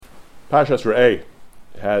Parshas Re'eh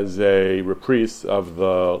has a reprise of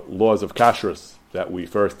the laws of kashrus that we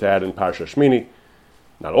first had in Parshas Shmini.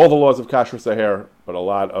 Not all the laws of kashrus are here, but a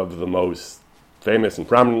lot of the most famous and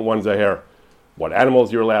prominent ones are here. What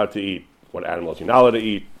animals you're allowed to eat, what animals you're not allowed to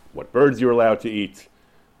eat, what birds you're allowed to eat,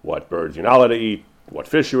 what birds you're not allowed to eat, what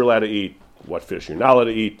fish you're allowed to eat, what fish you're not allowed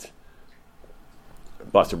to eat.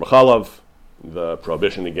 Basar b'chalav, the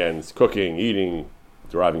prohibition against cooking, eating,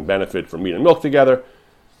 deriving benefit from meat and milk together.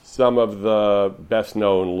 Some of the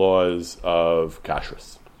best-known laws of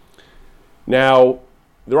kashrus. Now,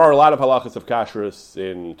 there are a lot of halachas of kashrus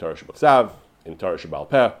in Torah Shebaksav, in Torah Shebal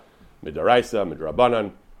Peh, Midaraisa,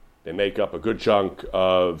 Midrabanan. They make up a good chunk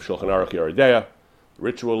of Shulchan Aruch Yoreh De'ah,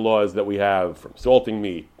 ritual laws that we have, from salting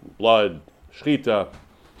meat, blood, shchita,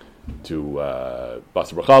 to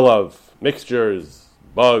basar b'chalav, mixtures,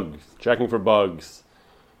 bugs, checking for bugs,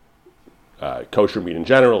 kosher meat in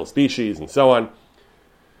general, species, and so on.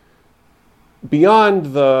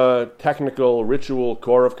 Beyond the technical ritual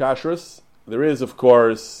core of kashrus, there is, of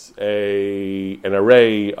course, an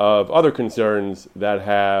array of other concerns that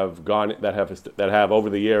have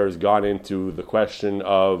over the years gone into the question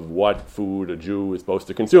of what food a Jew is supposed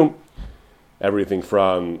to consume. Everything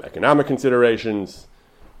from economic considerations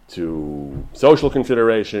to social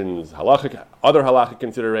considerations, other halachic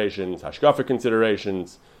considerations, hashkafic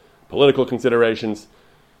considerations, political considerations.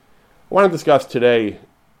 I want to discuss today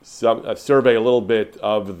survey a little bit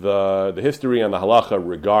of the history and the halacha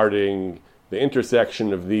regarding the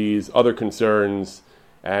intersection of these other concerns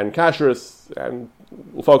and kashrus, and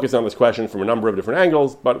we'll focus on this question from a number of different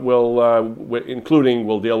angles, but we'll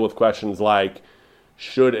deal with questions like,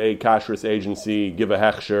 should a kashrus agency give a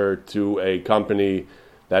hechsher to a company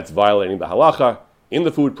that's violating the halacha in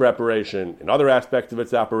the food preparation, in other aspects of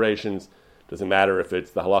its operations? Doesn't matter if it's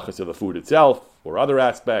the halachas of the food itself or other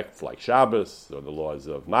aspects like Shabbos or the laws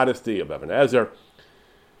of modesty of Even Ezer.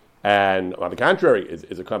 And on the contrary,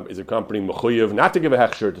 is a company mechuyev not to give a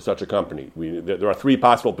hechsher to such a company? There are three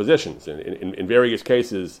possible positions in various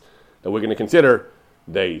cases that we're going to consider.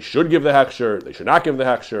 They should give the hechsher, they should not give the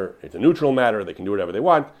hechsher. It's a neutral matter, they can do whatever they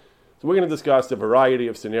want. So we're going to discuss a variety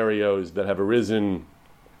of scenarios that have arisen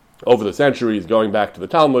over the centuries, going back to the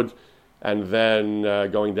Talmud, and then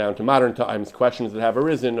going down to modern times, questions that have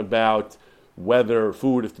arisen about whether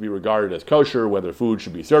food is to be regarded as kosher, whether food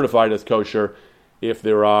should be certified as kosher, if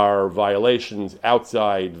there are violations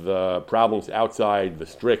outside the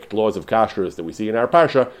strict laws of kashrus that we see in our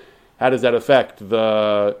parsha. How does that affect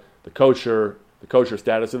the kosher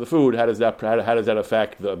status of the food? How does that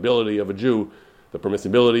affect the ability of a Jew, the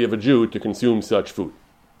permissibility of a Jew to consume such food?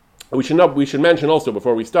 We should mention also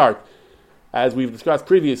before we start, as we've discussed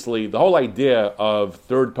previously, the whole idea of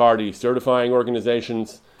third-party certifying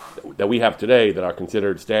organizations that we have today that are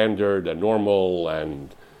considered standard and normal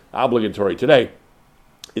and obligatory today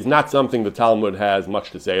is not something the Talmud has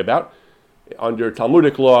much to say about. Under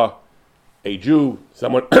Talmudic law, a Jew,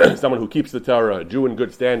 someone who keeps the Torah, a Jew in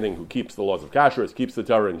good standing who keeps the laws of kashrus, keeps the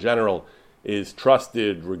Torah in general, is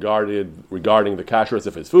trusted regarding the kashrus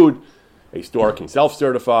of his food. A store can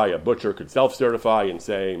self-certify, a butcher could self-certify and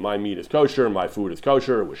say, my meat is kosher, my food is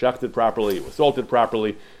kosher, it was shechted properly, it was salted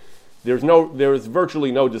properly. There is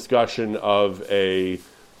virtually no discussion of a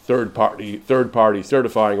third-party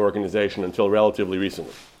certifying organization until relatively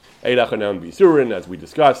recently. Eidach Hanam Bisurin, as we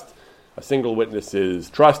discussed, a single witness is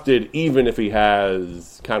trusted even if he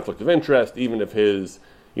has conflict of interest, even if his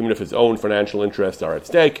own financial interests are at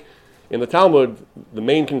stake. In the Talmud, the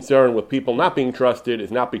main concern with people not being trusted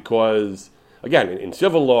is not because, again, in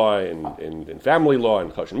civil law, in family law,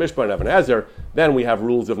 in Choshen Mishpah, and Even Ezer, then we have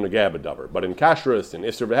rules of Negeh B'Davar. But in Kashrus, in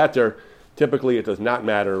Isser V'Heter, typically it does not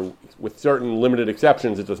matter, with certain limited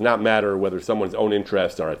exceptions, it does not matter whether someone's own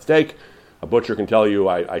interests are at stake. A butcher can tell you,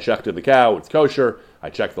 I shechted the cow, it's kosher. I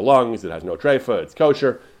checked the lungs, it has no treifa, it's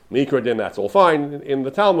kosher. Mikra din, that's all fine. In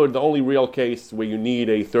the Talmud, the only real case where you need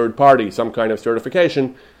a third party, some kind of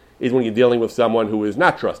certification, is when you're dealing with someone who is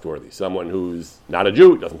not trustworthy, someone who's not a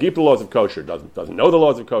Jew, doesn't keep the laws of kosher, doesn't know the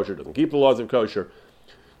laws of kosher, doesn't keep the laws of kosher.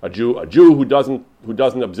 A Jew who doesn't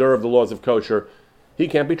observe the laws of kosher, he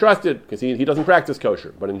can't be trusted because he doesn't practice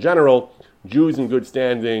kosher. But in general, Jews in good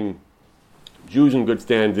standing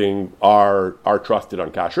are trusted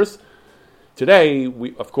on kashrus. Today,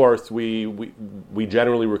 we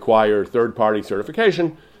generally require third-party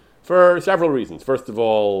certification for several reasons. First of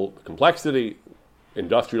all, complexity.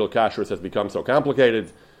 Industrial kashrus has become so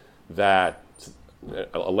complicated that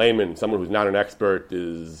a layman, someone who's not an expert,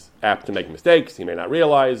 is apt to make mistakes. He may not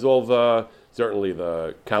realize certainly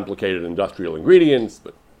the complicated industrial ingredients,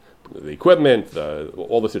 but the equipment,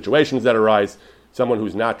 all the situations that arise. someone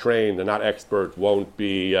who's not trained and not expert won't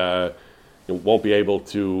be able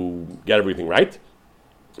to get everything right.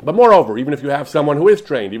 But moreover, even if you have someone who is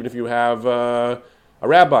trained, even if you have a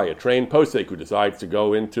rabbi, a trained posek who decides to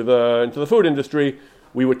go into the food industry,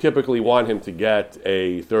 we would typically want him to get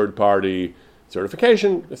a third-party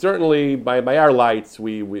certification. Certainly, by our lights,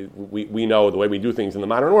 we know the way we do things in the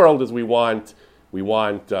modern world is we want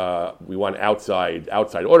outside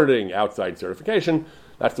auditing, outside certification.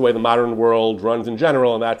 That's the way the modern world runs in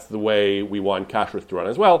general, and that's the way we want kashrus to run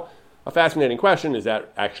as well. A fascinating question: is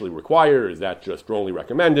that actually required? Is that just strongly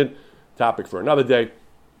recommended? Topic for another day.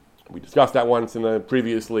 We discussed that once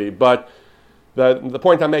previously, but the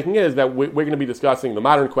point I'm making is that we're going to be discussing the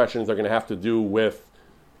modern questions that are going to have to do with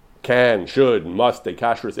can, should, must a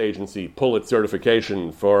kashrus agency pull its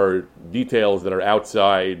certification for details that are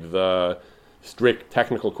outside the strict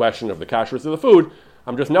technical question of the kashrus of the food.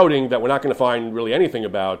 I'm just noting that we're not going to find really anything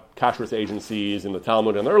about kashrus agencies in the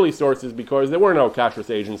Talmud and the early sources because there were no kashrus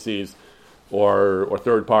agencies or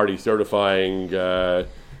third-party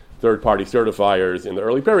certifiers in the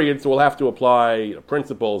early period. So we'll have to apply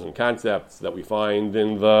principles and concepts that we find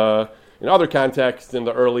in other contexts in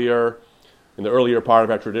the earlier part of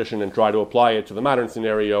our tradition and try to apply it to the modern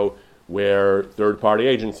scenario where third-party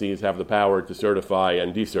agencies have the power to certify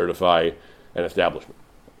and decertify an establishment.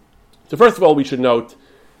 So first of all, we should note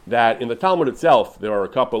that in the Talmud itself, there are a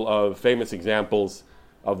couple of famous examples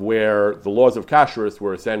of where the laws of kashrus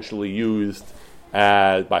were essentially used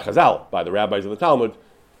by Chazal, by the rabbis of the Talmud.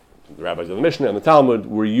 The rabbis of the Mishnah and the Talmud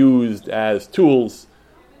were used as tools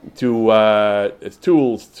to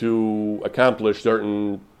accomplish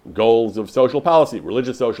certain goals of social policy,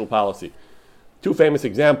 religious social policy. Two famous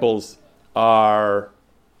examples are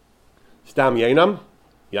Stam Yainam.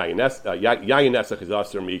 Yayin Nesach is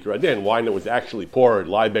Asur Mikra Din. Wine that was actually poured,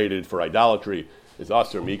 libated for idolatry, is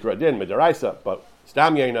Asur Mikra Din, Midaraisa. But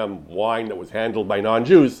Stam Yainam, wine that was handled by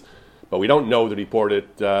non-Jews, but we don't know that he poured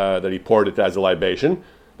it as a libation.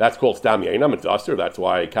 That's called Stam Yainam. It's Asur. That's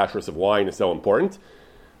why kashrus of wine is so important.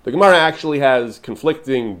 The Gemara actually has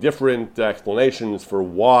conflicting, different explanations for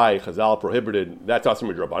why Chazal prohibited. That's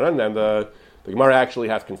Asur Midrabanan, and the Gemara actually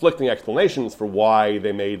has conflicting explanations for why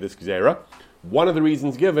they made this gzeira. One of the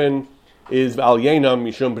reasons given is Al Yenam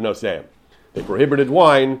Mishum B'noseim. They prohibited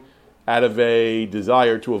wine out of a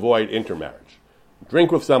desire to avoid intermarriage. You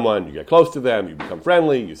drink with someone, you get close to them, you become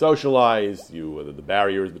friendly, you socialize, the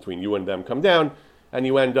barriers between you and them come down, and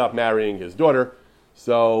you end up marrying his daughter.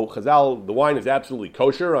 So Chazal, the wine is absolutely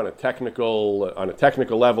kosher on a technical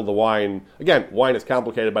level. The wine is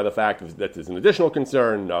complicated by the fact that there's an additional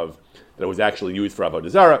concern of that it was actually used for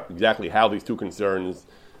avodah zarah. Exactly how these two concerns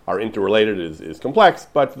are interrelated is complex,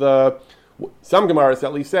 but some Gemaras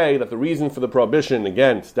at least say that the reason for the prohibition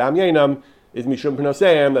against Stam Yainam is Mishum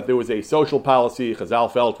Penoseim, that there was a social policy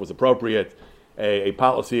Chazal felt was appropriate, a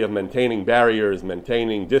policy of maintaining barriers,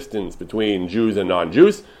 maintaining distance between Jews and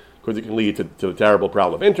non-Jews, because it can lead to the terrible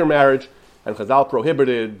problem of intermarriage, and Chazal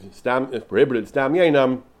prohibited Stam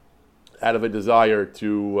Yainam out of a desire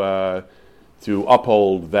to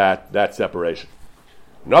uphold that separation.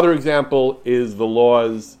 Another example is the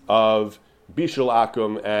laws of Bishul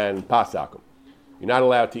Akum and Pas Akum.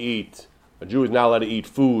 A Jew is not allowed to eat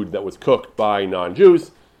food that was cooked by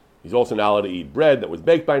non-Jews. He's also not allowed to eat bread that was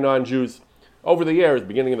baked by non-Jews. Over the years,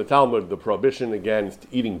 beginning in the Talmud, the prohibition against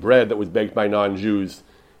eating bread that was baked by non-Jews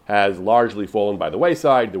has largely fallen by the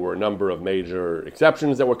wayside. There were a number of major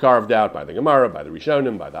exceptions that were carved out by the Gemara, by the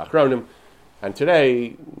Rishonim, by the Achronim. And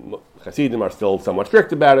today, Hasidim are still somewhat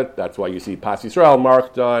strict about it. That's why you see Pas Yisrael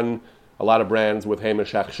marked on a lot of brands with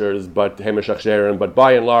Hamish Hechsherim, but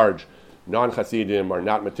by and large, non-Hasidim are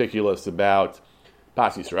not meticulous about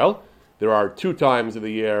Pas Yisrael. There are 2 times of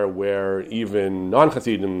the year where even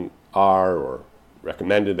non-Hasidim are, or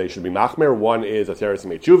recommended they should be machmer. One is Aseret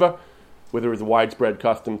Yemei Tshuva, where there is a widespread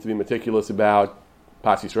custom to be meticulous about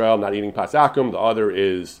Pas Yisrael, not eating Pas Akum. The other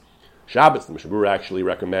is Shabbos. The Mishnah Berurah actually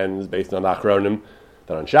recommends, based on the Achronim,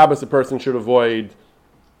 that on Shabbos a person should avoid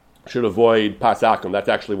Pas Akum. That's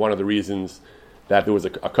actually one of the reasons that there was a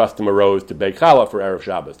custom arose to bake challah for Erev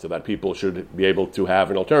Shabbos, so that people should be able to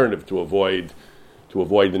have an alternative to avoid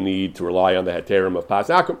the need to rely on the heterim of Pas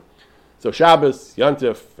Akum. So Shabbos,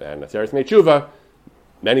 Yontif, and Aseret Yemei Tshuva,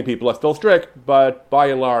 many people are still strict, but by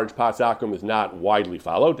and large, Pas Akum is not widely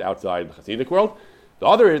followed outside the Hasidic world. The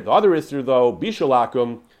other issur, though, Bishul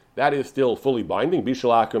Akum, that is still fully binding.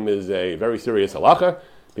 Bishul Akum is a very serious halacha.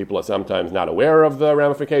 People are sometimes not aware of the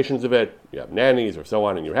ramifications of it. You have nannies or so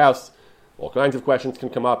on in your house. All kinds of questions can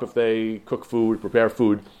come up if they cook food, prepare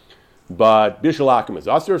food. But Bishul Akum is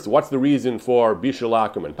asur. So what's the reason for Bishul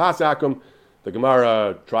Akum and Pas Akum? The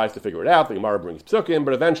Gemara tries to figure it out. The Gemara brings psukim,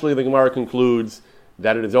 but eventually the Gemara concludes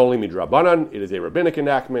that it is only midrabanan. It is a rabbinic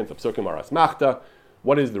enactment. The psukim are asmachta.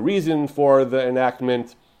 What is the reason for the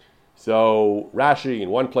enactment? So Rashi, in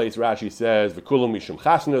one place, Rashi says v'kulam mishum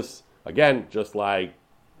chasnus. Again, just like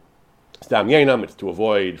stam yenam, it's to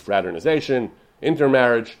avoid fraternization,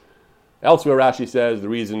 intermarriage. Elsewhere, Rashi says the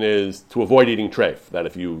reason is to avoid eating treif. That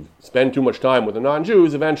if you spend too much time with the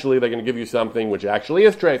non-Jews, eventually they're going to give you something which actually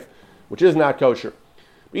is treif, which is not kosher.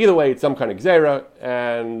 But either way, it's some kind of gzeira,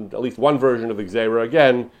 and at least one version of the gzeira,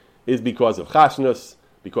 again, is because of chasnus,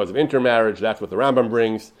 because of intermarriage. That's what the Rambam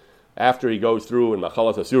brings. After he goes through in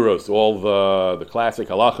Machalas Asuros, all the classic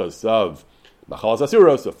halachas of Machalas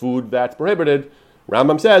Asuros, a food that's prohibited,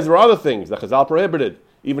 Rambam says there are other things that Chazal prohibited,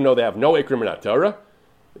 even though they have no ikrim in Torah.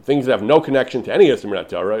 Things that have no connection to any Yisur in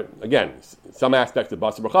Torah. Again, some aspects of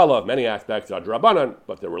Basar B'Chalav, many aspects are Drabanan,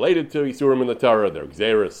 but they're related to Yisurim in the Torah. They're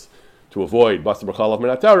Gzeris to avoid Basar B'Chalav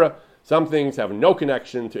min Torah. Some things have no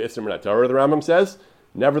connection to Yisur min Torah, the Rambam says.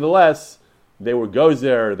 Nevertheless, they were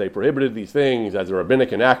gozer, they prohibited these things as a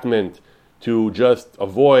rabbinic enactment to just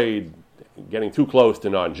avoid getting too close to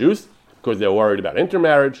non-Jews, because they were worried about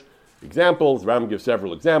intermarriage. Examples, Rambam gives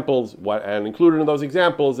several examples, and included in those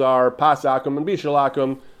examples are Pasakum and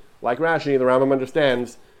Bishalakum. Like Rashi, the Rambam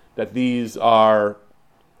understands that these are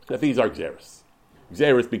Gzeris.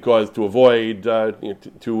 Gzeris because to avoid,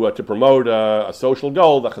 to promote a social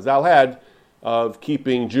goal that Chazal had of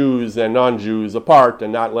keeping Jews and non-Jews apart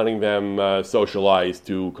and not letting them socialize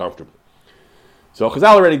too comfortably. So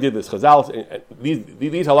Chazal already did this. These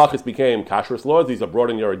halachas became kashrus laws. These are brought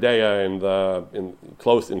in Yoreh De'ah in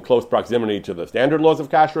close proximity to the standard laws of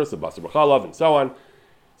kashrus, the Basar B'Chalav, and so on.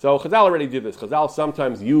 So Chazal already did this. Chazal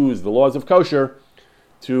sometimes used the laws of kosher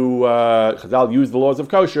as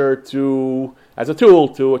a tool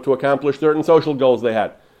to accomplish certain social goals they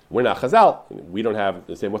had. We're not Chazal. We don't have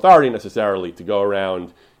the same authority necessarily to go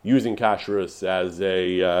around using kashrus as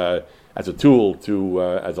a tool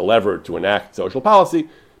as a lever to enact social policy,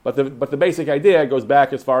 but the basic idea goes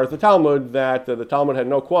back as far as the Talmud, that the Talmud had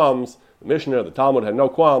no qualms. The Mishnah, the Talmud had no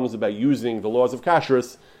qualms about using the laws of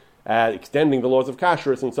kashrus, extending the laws of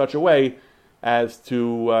kashrus in such a way as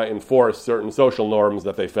to enforce certain social norms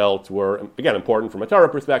that they felt were, again, important from a Torah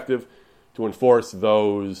perspective, to enforce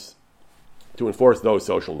those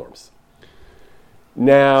social norms.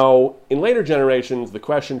 Now, in later generations, the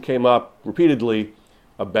question came up repeatedly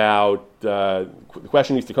about the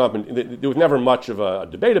question used to come up, and there was never much of a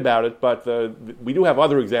debate about it, but we do have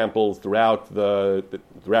other examples throughout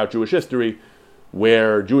Jewish history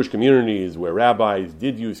where Jewish communities, where rabbis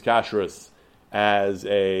did use kashrus as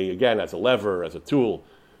a lever, as a tool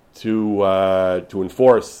to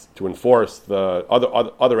enforce the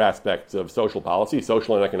other aspects of social policy,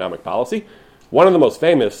 social and economic policy. One of the most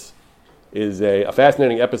famous is a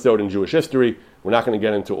fascinating episode in Jewish history. We're not going to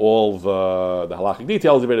get into all the halachic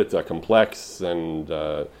details of it. It's a complex and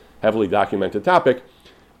heavily documented topic.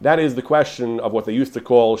 That is the question of what they used to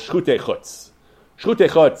call shchutei chutz. Shchutei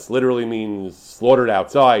chutz literally means slaughtered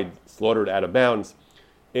outside, slaughtered out of bounds.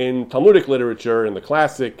 In Talmudic literature, in the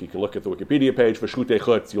classic, you can look at the Wikipedia page for shchutei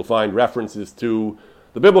chutz, you'll find references to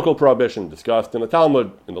the biblical prohibition discussed in the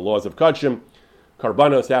Talmud, in the laws of Kodshim.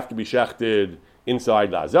 Karbanos have to be shechted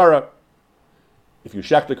inside the Azara. If you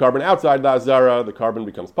shecht the carbon outside the Azara, the carbon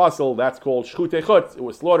becomes pasul. That's called shchutei chutz. It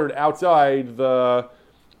was slaughtered outside the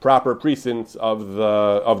proper precincts of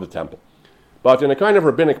the temple. But in a kind of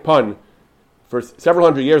rabbinic pun, for several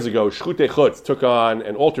hundred years ago, shchutei chutz took on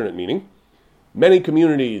an alternate meaning. Many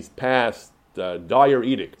communities passed dire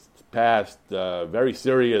edicts, passed very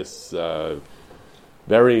serious,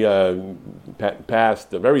 very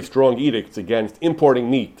strong edicts against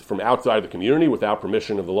importing meat from outside the community without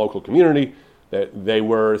permission of the local community. They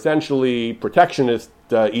were essentially protectionist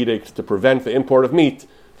edicts to prevent the import of meat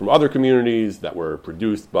from other communities that were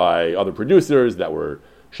produced by other producers, that were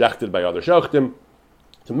shechted by other shochtim.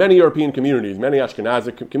 So many European communities, many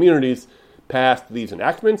Ashkenazic communities passed these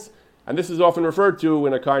enactments, and this is often referred to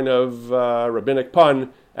in a kind of rabbinic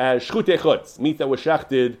pun as shchutei chutz, meat that was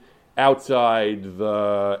shechted outside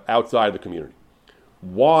the community.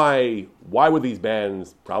 Why were these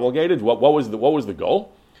bans promulgated? What was the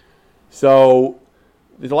goal? So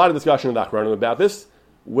there's a lot of discussion in the Achronim about this.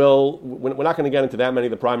 We're not going to get into that many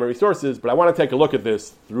of the primary sources, but I want to take a look at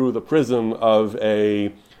this through the prism of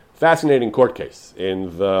a fascinating court case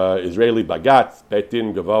in the Israeli Bagatz, Beit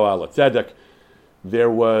Din Gavoa LaTzedek.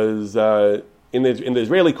 There was, in the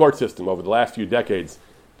Israeli court system over the last few decades,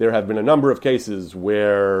 there have been a number of cases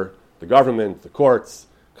where the government, the courts,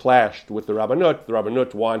 clashed with the Rabbanut. The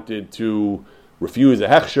Rabbanut wanted to refuse a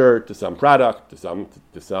hechsher to some product, to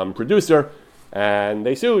some producer, And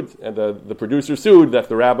they sued, and the producer sued that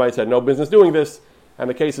the rabbis had no business doing this, and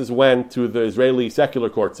the cases went to the Israeli secular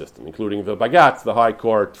court system, including the Bagatz, the High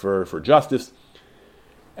Court for Justice.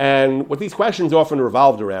 And what these questions often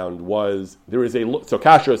revolved around was,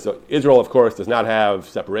 Israel, of course, does not have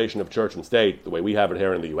separation of church and state the way we have it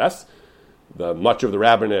here in the U.S. Much of the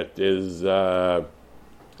rabbinate is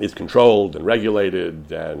controlled and regulated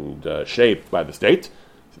and shaped by the state,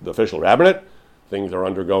 the official rabbinate. Things are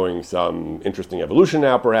undergoing some interesting evolution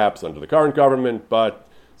now, perhaps, under the current government, but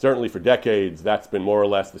certainly for decades, that's been more or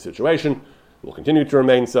less the situation. It will continue to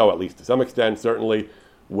remain so, at least to some extent, certainly,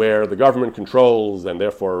 where the government controls and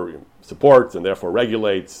therefore supports and therefore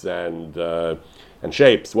regulates and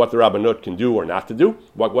shapes what the Rabbanut can do or not to do,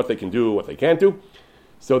 what they can do, what they can't do.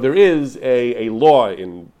 So there is a law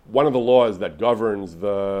in one of the laws that governs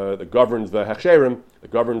the Hechsherim,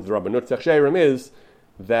 that governs the Rabbanut Hechsherim, is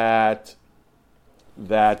that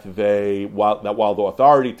while the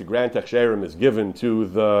authority to grant Hechsherim is given to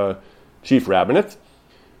the chief rabbinate,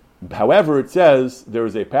 however, it says, there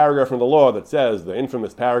is a paragraph in the law that says, the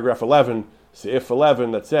infamous paragraph 11, Seif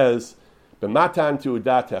 11, that says, B'matan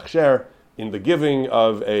tu'udat hechsher, in the giving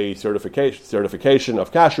of a certification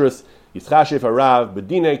of kashrus, yischashev harav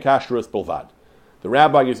b'dinei kashrus bilvad. The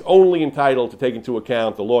rabbi is only entitled to take into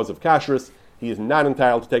account the laws of kashrus. He is not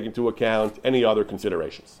entitled to take into account any other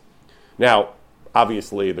considerations. Now,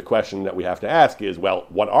 obviously, the question that we have to ask is, well,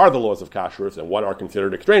 what are the laws of kashrus and what are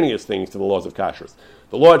considered extraneous things to the laws of kashrus?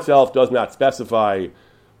 The law itself does not specify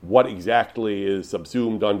what exactly is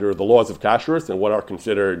subsumed under the laws of kashrus and what are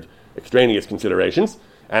considered extraneous considerations.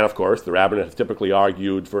 And of course, the rabbinate has typically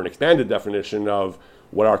argued for an expanded definition of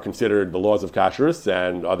what are considered the laws of kashrus,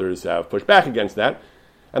 and others have pushed back against that.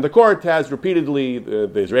 And the court has repeatedly,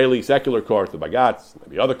 the Israeli secular court, the Bagatz,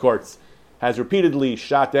 maybe other courts, has repeatedly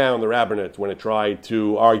shot down the rabbinate when it tried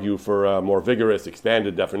to argue for a more vigorous,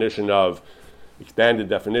 expanded definition of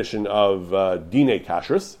dinei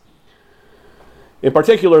kashrus. In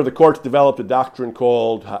particular, the courts developed a doctrine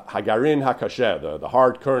called Hagarin HaKasheh, the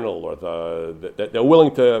hard kernel, or that they're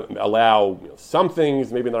willing to allow some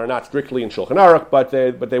things, maybe that are not strictly in Shulchan Aruch, but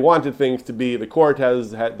they wanted things to be. The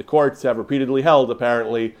courts have repeatedly held,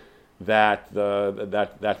 apparently, that the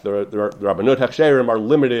Rabbanut Hechsherim are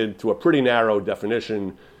limited to a pretty narrow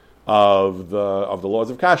definition of the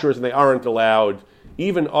laws of kashrus, and they aren't allowed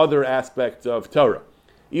even other aspects of Torah,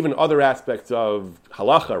 even other aspects of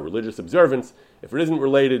halacha, religious observance. If it isn't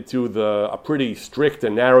related to a pretty strict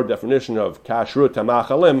and narrow definition of kashrut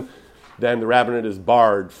tamachalim, then the rabbinate is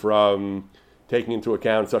barred from taking into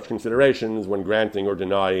account such considerations when granting or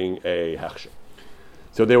denying a hechsher.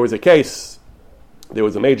 So there was a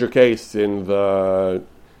major case in the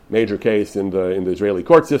Israeli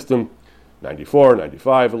court system, 94,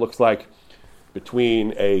 95 it looks like,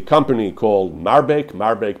 between a company called Marbek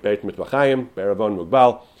Beit Mitmachayim, Be'eravon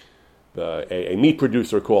Mugbal, a meat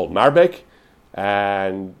producer called Marbek,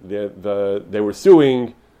 and they were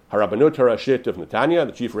suing Harabbanut Harashit of Netanya,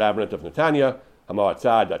 the chief rabbinate of Netanya,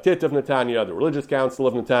 Hamawatzah Datit of Netanya, the religious council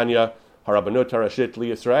of Netanya, Harabbanut Harashit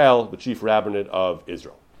Li Yisrael, the chief rabbinate of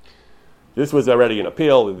Israel. This was already an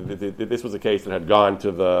appeal. This was a case that had gone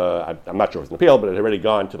to I'm not sure it was an appeal, but it had already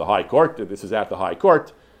gone to the High Court. This is at the High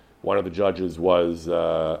Court. One of the judges was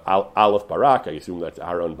Aleph Barak, I assume that's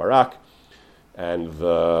Aaron Barak, and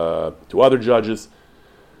the two other judges.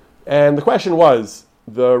 And the question was,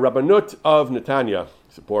 the Rabbanut of Netanya,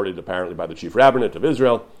 supported apparently by the chief rabbinate of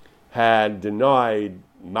Israel, had denied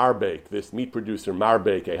Marbek, this meat producer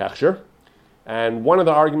Marbek, a hechsher. And one of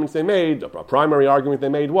the arguments they made, a primary argument they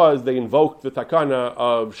made, was they invoked the takana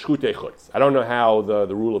of shchutei chutz. I don't know how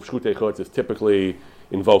the rule of shchutei chutz is typically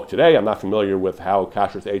invoked today. I'm not familiar with how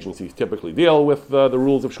kashrus agencies typically deal with the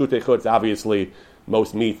rules of shchutei chutz. Obviously,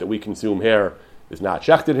 most meat that we consume here is not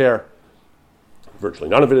shechted here. Virtually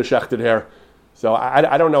none of it is shechted here. So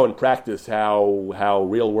I don't know in practice how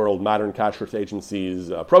real-world modern kashrus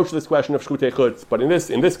agencies approach this question of shchutei chutz. But in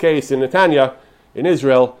this case, in Netanya, in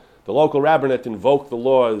Israel, the local rabbinate invoked the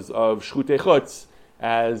laws of shchutei chutz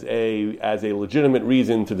as a legitimate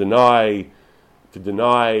reason to deny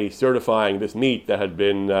certifying this meat that had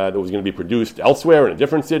been that was going to be produced elsewhere in a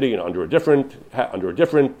different city and under a different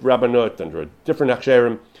rabbinut, under a different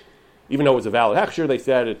hechsherim. Even though it was a valid hechsher, they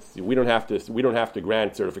said we don't have to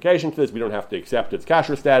grant certification to this. We don't have to accept its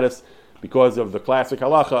kasher status because of the classic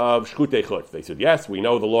halacha of shchutei chutz. They said, yes, we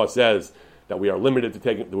know the law says that we are limited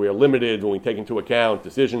when we take into account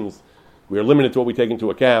decisions. We are limited to what we take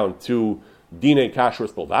into account to dinei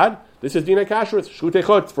kashrus bilvad. This is dinei kashrus. Shchutei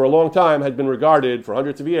chutz for a long time had been regarded, for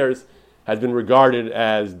hundreds of years, has been regarded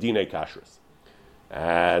as dinei kashrus.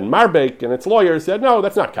 And Marbek and its lawyers said, no,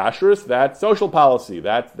 that's not kashrus, that's social policy.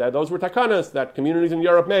 Those were takanas that communities in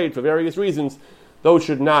Europe made for various reasons. Those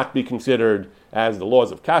should not be considered as the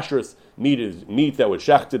laws of kashrus. Meat is meat that was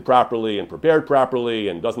shechted properly and prepared properly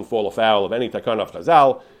and doesn't fall afoul of any takana of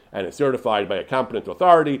Chazal and is certified by a competent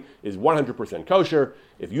authority, is 100% kosher.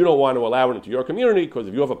 If you don't want to allow it into your community, because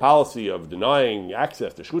if you have a policy of denying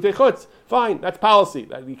access to shchutei chutz, fine, that's policy.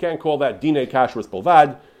 You can't call that dinei kashrus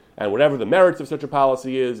bilvad. And whatever the merits of such a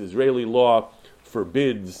policy is, Israeli law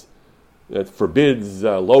forbids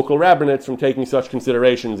local rabbinates from taking such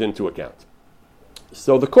considerations into account.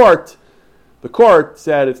 So the court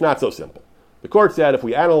said it's not so simple. The court said if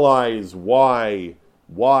we analyze why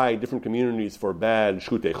different communities forbade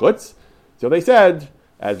shchutei chutz, so they said,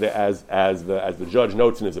 as the judge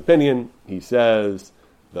notes in his opinion, he says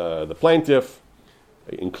the plaintiff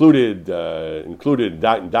included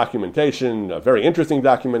documentation, very interesting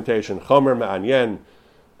documentation, chomer ma'anyen,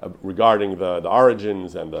 regarding the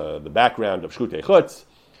origins and the background of shchutei chutz.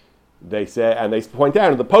 They say, and they point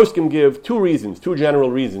out, the poskim give two general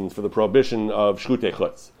reasons for the prohibition of shchutei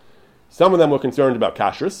chutz. Some of them were concerned about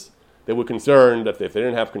kashrus. They were concerned that if they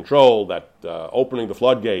didn't have control, that opening the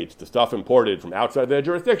floodgates to stuff imported from outside their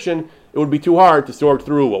jurisdiction, it would be too hard to sort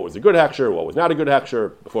through what was a good hechsher, what was not a good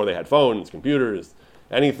hechsher. Before they had phones, computers,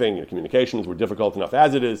 anything, communications were difficult enough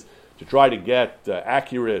as it is. To try to get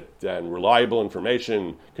accurate and reliable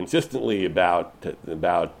information consistently about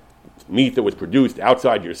meat that was produced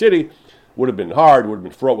outside your city would have been hard, would have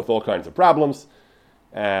been fraught with all kinds of problems.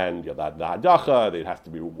 And the hadacha, they'd have to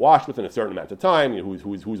be washed within a certain amount of time.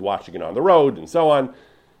 Who's washing it on the road, and so on.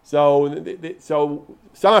 So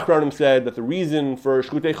some Achronim said that the reason for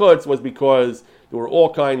shchutei chutz was because there were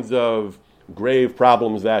all kinds of grave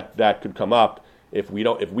problems that could come up if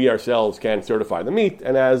we ourselves can't certify the meat.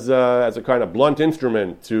 And as a kind of blunt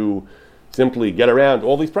instrument to simply get around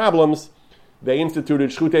all these problems, they instituted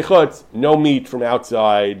shchutei chutz, no meat from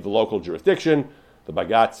outside the local jurisdiction. The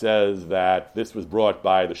Bagat says that this was brought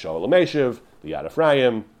by the Shoel HaMeshiv, the Yad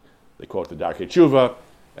Ephraim, they quote the Darkei Tshuva,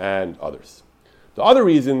 and others. The other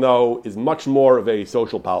reason, though, is much more of a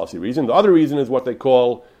social policy reason. The other reason is what they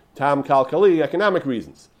call tam kalkali, economic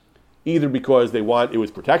reasons. Either because it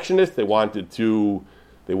was protectionist, they wanted to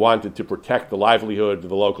protect the livelihood of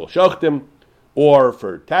the local shochtim, or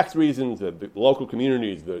for tax reasons, the local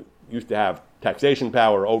communities that used to have taxation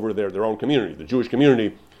power over their own communities. The Jewish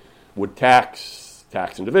community would tax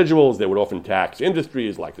individuals, they would often tax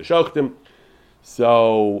industries like the shochtim.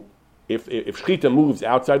 So if shchita moves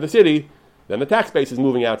outside the city, then the tax base is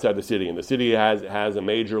moving outside the city, and the city has a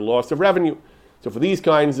major loss of revenue. So for these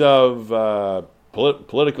kinds of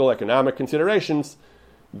political, economic considerations,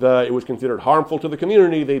 it was considered harmful to the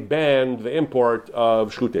community. They banned the import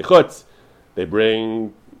of shchutei chutz.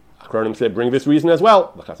 Achronim say, bring this reason as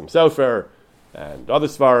well. The Chasam Sofer and other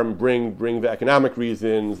Svarim bring the economic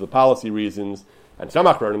reasons, the policy reasons, and some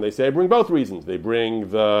Achronim, they say, bring both reasons. They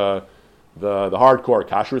bring the hardcore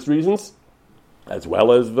kashrus reasons, as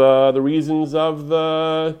well as the reasons of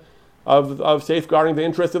safeguarding the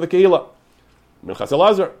interests of the Kehillah. Minchas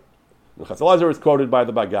Elazar is quoted by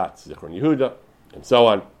the Bagatz, Zichron Yehuda, and so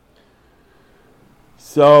on.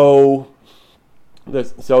 So the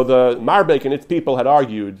Marbek and its people had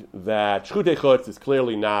argued that shchutei chutz is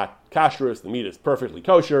clearly not kashrus, the meat is perfectly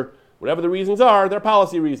kosher. Whatever the reasons are, they're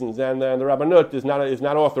policy reasons, and then the Rabbanut is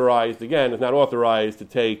not authorized to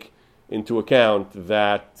take into account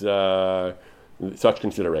that such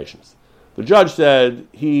considerations. The judge said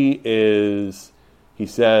he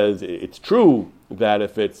says it's true that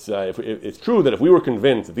if we were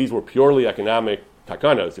convinced that these were purely economic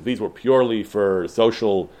takanos, if these were purely for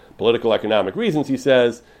social, political, economic reasons, he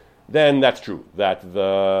says, then that's true. That's what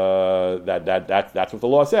the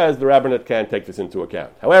law says. The rabbinate can't take this into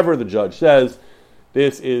account. However, the judge says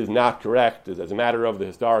this is not correct as a matter of the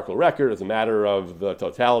historical record, as a matter of the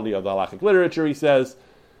totality of the halachic literature. He says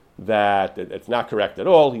that it's not correct at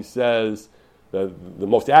all. He says the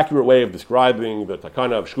most accurate way of describing the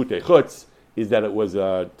takana of shchutei chutz is that it was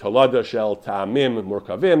a tolada shel ta'amim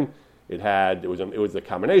murkavim. It was a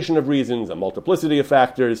combination of reasons, a multiplicity of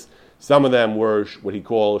factors. Some of them were what he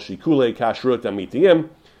called shikulei kashrut amitiyim.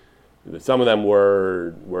 Some of them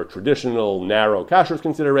were traditional, narrow kashrut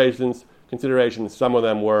considerations. Some of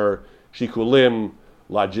them were shikulim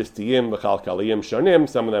logistiyim v'chalkaliyim shonim.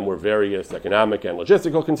 Some of them were various economic and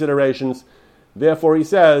logistical considerations. Therefore, he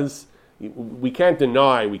says we can't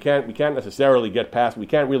really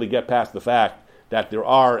get past the fact that there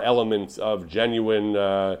are elements of genuine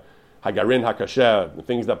hagarin hakasheh, the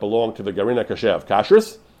things that belong to the garin hakasheh of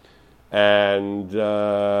kashrus, And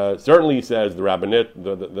certainly, says the rabbinate,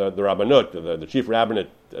 the chief rabbinate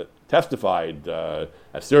testified,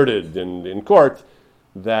 asserted in court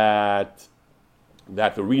that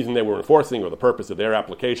the reason they were enforcing, or the purpose of their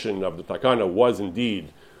application of the takana, was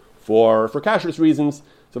indeed for kashrus reasons.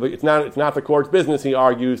 So it's not the court's business, he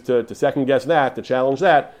argues, to second guess that, to challenge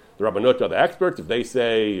that. The rabbanut are the experts. If they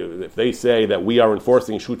say that we are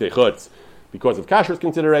enforcing shutei chutz because of kashrus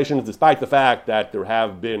considerations, despite the fact that there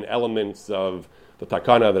have been elements of the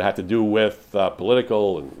takana that had to do with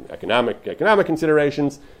political and economic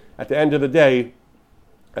considerations, at the end of the day,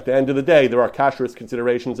 there are kashrus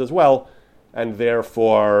considerations as well, and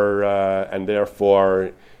therefore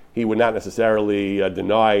he would not necessarily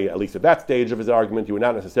deny, at least at that stage of his argument, he would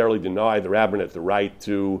not necessarily deny the rabbinate the right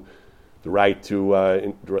to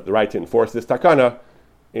enforce this takana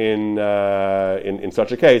in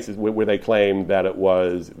such a case where they claim that it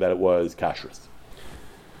was kashrus.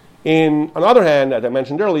 On the other hand, as I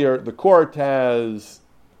mentioned earlier, the court has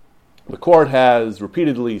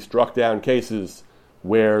repeatedly struck down cases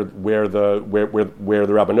where the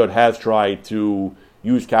rabbanut has tried to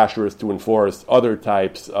use kashrus to enforce other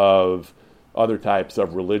types of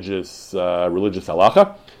religious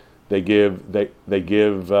halacha. They give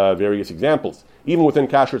various examples. Even within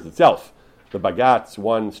kashrus itself, the Bagatz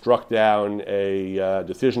one struck down a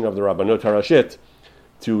decision of the Rabbanut Harashit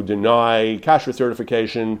to deny kashrus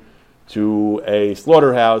certification to a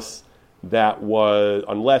slaughterhouse that was,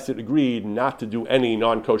 unless it agreed not to do any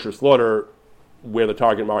non-kosher slaughter where the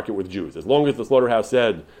target market was Jews. As long as the slaughterhouse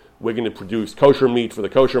said, we're going to produce kosher meat for the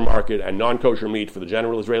kosher market and non-kosher meat for the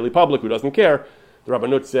general Israeli public who doesn't care, the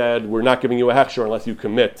Rabbanut said, we're not giving you a hechsher unless you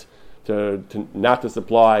commit to not to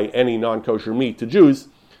supply any non-kosher meat to Jews.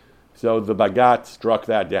 So the Bagat struck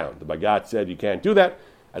that down. The Bagat said you can't do that.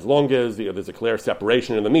 As long as there's a clear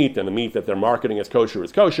separation in the meat, and the meat that they're marketing as kosher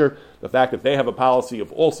is kosher, the fact that they have a policy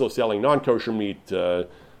of also selling non-kosher meat to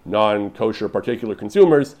non-kosher particular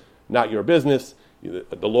consumers, not your business. The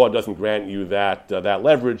law doesn't grant you that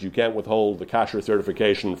leverage. You can't withhold the kasher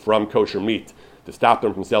certification from kosher meat to stop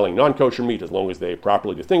them from selling non-kosher meat as long as they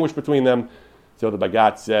properly distinguish between them. So the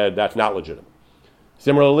Bagat said that's not legitimate.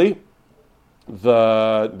 Similarly, there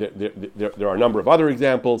are a number of other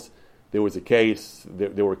examples. There was a case.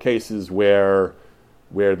 There were cases where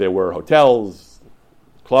there were hotels,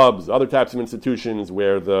 clubs, other types of institutions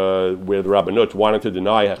where the Rabbanut wanted to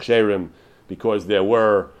deny hechsherim because there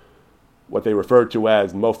were what they referred to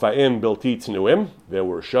as mofa'im bilti tznuim. There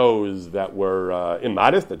were shows that were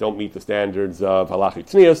immodest, that don't meet the standards of halachic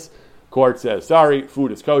tznius. Court says, sorry,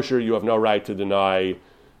 food is kosher. You have no right to deny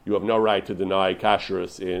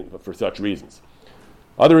kashrus for such reasons.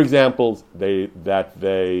 Other examples, there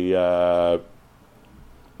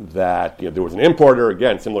was an importer,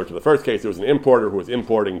 again, similar to the first case, there was an importer who was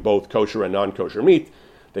importing both kosher and non-kosher meat.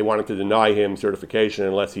 They wanted to deny him certification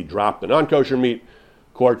unless he dropped the non-kosher meat.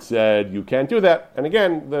 Court said, you can't do that. And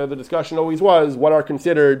again, the discussion always was, what are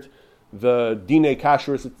considered the dine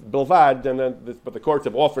kashrus bilvad, but the courts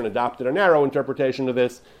have often adopted a narrow interpretation of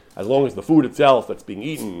this. As long as the food itself that's being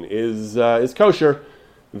eaten is kosher,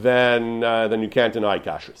 then you can't deny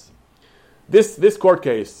kashrus. This court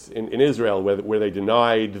case in Israel, where they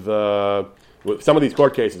denied some of these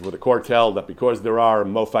court cases where the courts held that because there are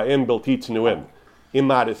mofa'im bilti tznuim,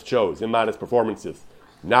 immodest shows, immodest performances,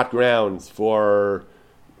 not grounds for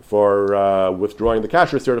withdrawing the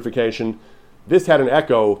kashrus certification, this had an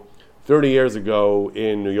echo 30 years ago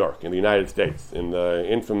in New York, in the United States, in the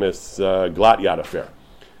infamous Glat Yad affair.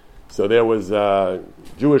 So there was a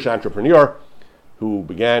Jewish entrepreneur who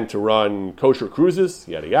began to run kosher cruises.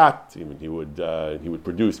 He had a yacht. He would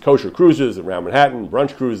produce kosher cruises around Manhattan,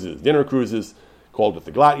 brunch cruises, dinner cruises, called it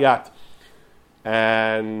the Glat Yacht.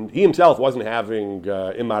 And he himself wasn't having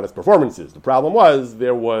immodest performances. The problem was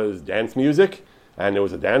there was dance music, and there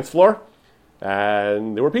was a dance floor,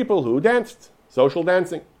 and there were people who danced, social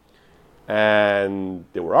dancing. And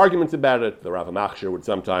there were arguments about it. The Rav HaMachshir would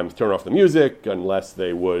sometimes turn off the music until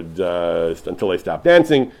they stopped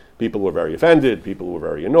dancing. People were very offended. People were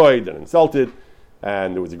very annoyed and insulted.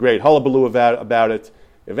 And there was a great hullabaloo about it.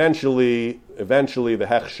 Eventually the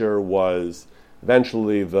hechsher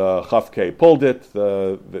eventually the Chafkei pulled it.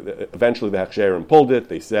 Eventually the hechsherim pulled it.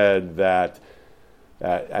 They said that,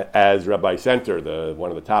 as Rabbi Center, one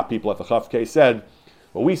of the top people at the Chafkei, said,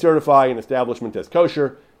 well, we certify an establishment as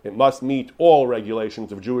kosher. It must meet all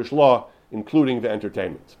regulations of Jewish law, including the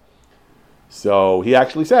entertainment. So he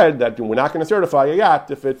actually said that we're not going to certify a yacht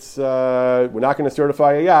if it's we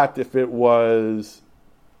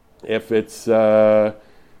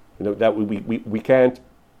can't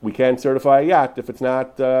we can't certify a yacht if it's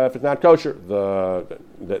not kosher. The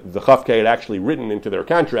Chafkei had actually written into their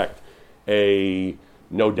contract a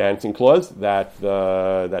no dancing clause that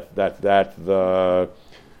the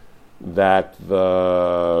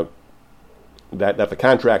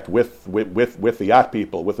contract with the yacht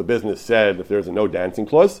people, with the business, said that there's a no dancing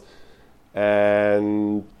clause,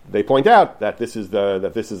 and they point out that this is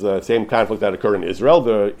the same conflict that occurred in Israel.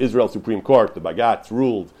 The Israel Supreme Court, the Bagatz,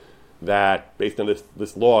 ruled that based on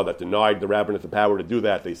this law that denied the rabbinate the power to do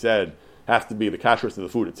that, they said has to be the kashrus of the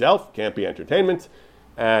food itself, can't be entertainment,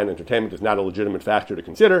 and entertainment is not a legitimate factor to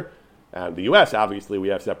consider. And the U.S., obviously, we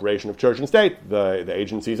have separation of church and state. The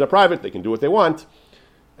agencies are private; they can do what they want,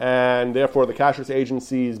 and therefore the kashrus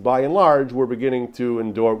agencies, by and large, were beginning to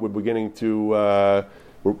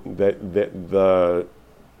the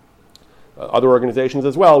other organizations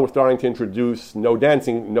as well were starting to introduce no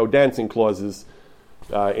dancing clauses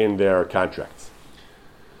in their contracts.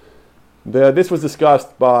 This was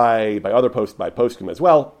discussed by poskim as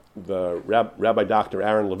well. The Rabbi Dr.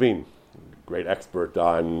 Aaron Levine, great expert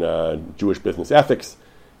on Jewish business ethics,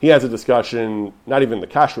 he has a discussion, not even the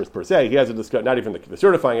kashrus per se, he has a discussion, not even the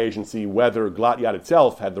certifying agency, whether Glat Yad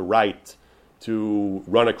itself had the right to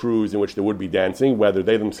run a cruise in which there would be dancing, whether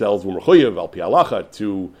they themselves were mechuyev al pi halacha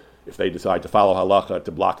to, if they decide to follow halacha,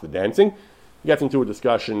 to block the dancing. He gets into a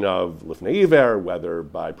discussion of lifnei iver, whether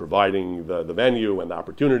by providing the venue and the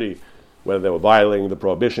opportunity, whether they were violating the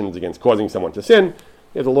prohibitions against causing someone to sin.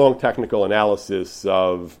 He has a long technical analysis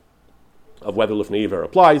of whether lifnei iver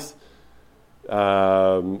applies.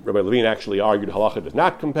 Rabbi Levine actually argued halacha does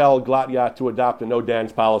not compel Glat Yad to adopt a no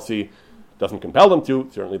dance policy. Doesn't compel them to.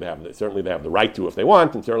 Certainly they have the right to if they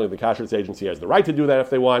want, and certainly the kashrus agency has the right to do that if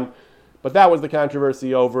they want. But that was the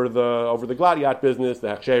controversy over the Glat Yad business. The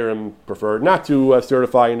Hechsherim preferred not to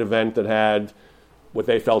certify an event that had what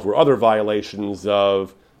they felt were other violations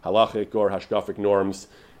of halachic or hashkafic norms,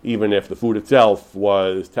 even if the food itself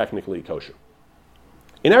was technically kosher.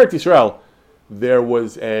 In Eretz Yisrael, there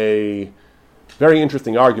was a very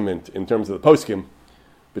interesting argument in terms of the poskim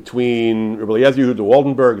between Rabbi Eliezer Yehuda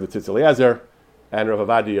Waldenberg, the Tzitz Eliezer, and Rav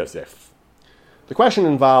Avadia Yosef. The question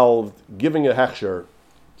involved giving a hechsher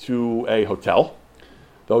to a hotel.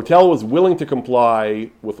 The hotel was willing to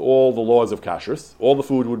comply with all the laws of kashrus. All the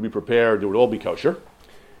food would be prepared, it would all be kosher.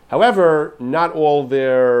 However, not all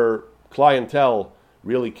their clientele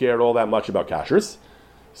really cared all that much about kashrus.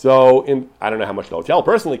 So, I don't know how much the hotel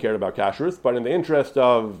personally cared about kashrus, but in the interest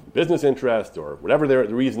of business interest or whatever the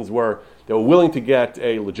reasons were, they were willing to get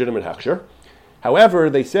a legitimate hechsher. However,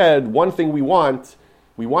 they said, one thing we want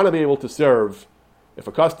to be able to serve, if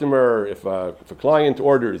a client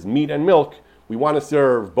orders meat and milk, we want to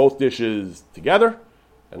serve both dishes together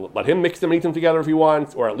and let him mix them and eat them together if he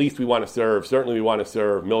wants, or at least we want to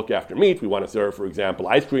serve milk after meat. We want to serve, for example,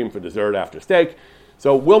 ice cream for dessert after steak.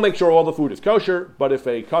 So we'll make sure all the food is kosher, but if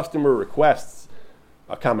a customer requests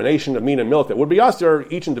a combination of meat and milk that would be usher,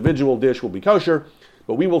 each individual dish will be kosher,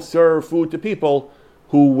 but we will serve food to people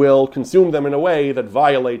who will consume them in a way that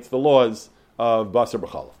violates the laws of basar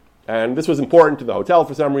b'chalaf. And this was important to the hotel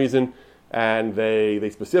for some reason, and they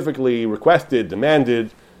specifically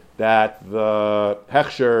demanded that the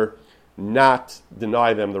hechsher not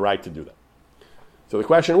deny them the right to do that. So the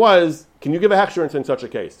question was, can you give a hechsher in such a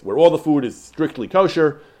case, where all the food is strictly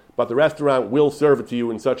kosher, but the restaurant will serve it to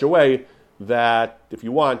you in such a way that, if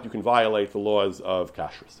you want, you can violate the laws of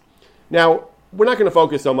kashrus? Now, we're not going to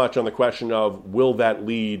focus so much on the question of will that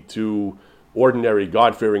lead to ordinary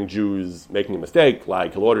God-fearing Jews making a mistake,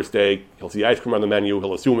 like he'll order steak, he'll see ice cream on the menu,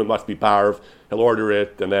 he'll assume it must be parv, he'll order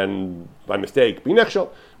it, and then, by mistake, be nechshel.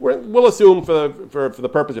 We'll assume, for the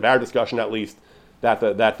purpose of our discussion at least, that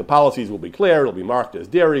the policies will be clear, it'll be marked as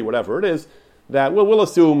dairy, whatever it is, that we'll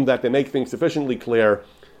assume that they make things sufficiently clear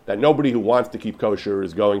that nobody who wants to keep kosher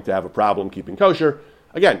is going to have a problem keeping kosher.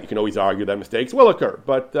 Again, you can always argue that mistakes will occur,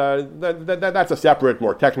 but that's a separate,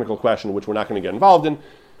 more technical question which we're not going to get involved in.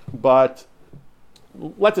 But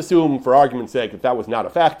let's assume, for argument's sake, that was not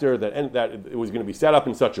a factor, that it was going to be set up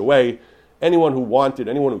in such a way, anyone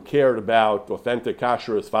who cared about authentic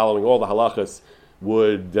kashrus, following all the halachas,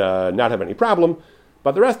 would not have any problem.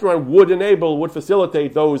 But the restaurant would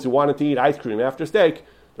facilitate those who wanted to eat ice cream after steak.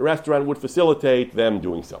 The restaurant would facilitate them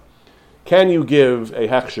doing so. Can you give a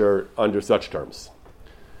hechsher under such terms?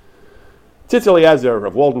 Tzitz Eliezer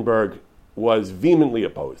of Waldenberg was vehemently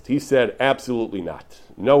opposed. He said, absolutely not.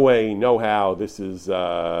 No way, no how. This is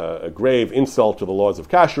a grave insult to the laws of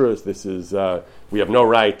kashrus. We have no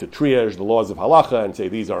right to triage the laws of halacha and say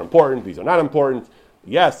these are important, these are not important.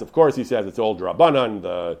 Yes, of course, he says it's all drabanan,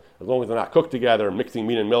 as long as they're not cooked together, mixing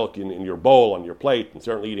meat and milk in your bowl, on your plate, and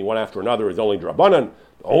certainly eating one after another is only drabanan.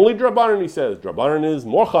 Only drabanan, he says. Drabanan is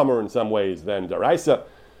more chamur in some ways than daraisa.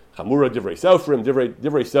 Chamura divrei sofrim. Divrei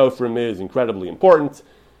sofrim is incredibly important.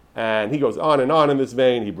 And he goes on in this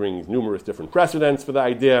vein. He brings numerous different precedents for the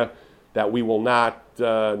idea that we will not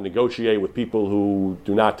negotiate with people who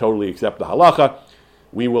do not totally accept the halacha.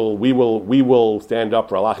 We will stand up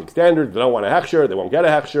for halachic standards. They don't want a hechsher, they won't get a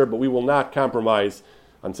hechsher, but we will not compromise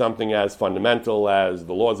on something as fundamental as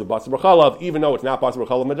the laws of basar b'chalav, even though it's not basar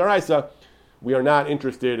b'chalav midaraisa. We are not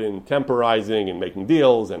interested in temporizing and making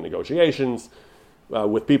deals and negotiations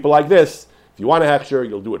with people like this. If you want a hechsher,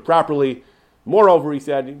 you'll do it properly. Moreover, he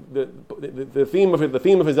said, the theme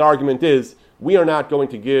of his argument is, we are not going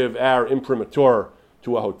to give our imprimatur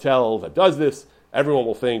to a hotel that does this. Everyone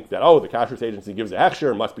will think that, the kashrus agency gives a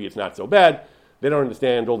hechsher, must be it's not so bad. They don't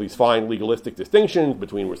understand all these fine legalistic distinctions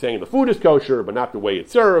between we're saying the food is kosher, but not the way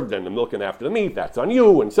it's served, and the milk and after the meat, that's on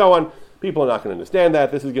you, and so on. People are not going to understand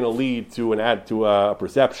that. This is going to lead to a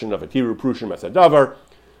perception of a tiru prushim as a davar,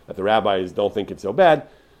 that the rabbis don't think it's so bad.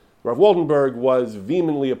 Rav Waldenberg was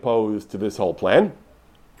vehemently opposed to this whole plan.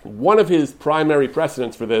 One of his primary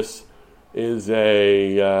precedents for this is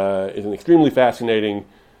an extremely fascinating,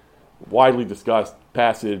 widely discussed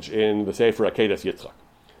passage in the Sefer Akedas Yitzchak.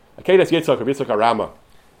 Akedas Yitzchak of Yitzchak Arama,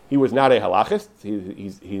 he was not a halachist.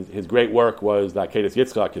 His great work was the Akedas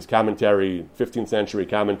Yitzchak, his commentary, 15th century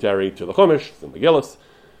commentary to the Chumash, the Megillus.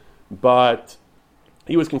 But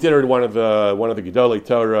he was considered one of the Gedolei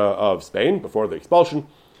Torah of Spain before the expulsion.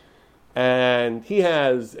 And he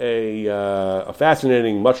has a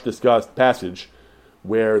fascinating, much discussed passage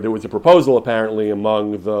where there was a proposal apparently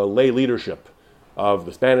among the lay leadership of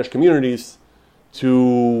the Spanish communities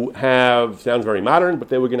to have, sounds very modern, but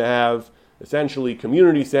they were going to have essentially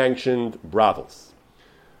community-sanctioned brothels.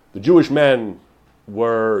 The Jewish men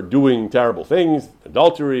were doing terrible things,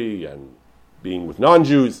 adultery and being with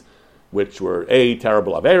non-Jews, which were A,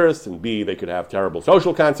 terrible averis, and B, they could have terrible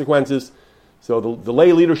social consequences. So the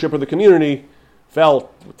lay leadership of the community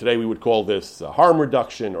felt, today we would call this harm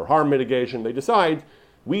reduction or harm mitigation. They decide,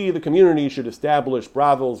 we, the community, should establish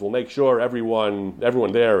brothels. We'll make sure everyone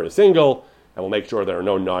there is single, and we'll make sure there are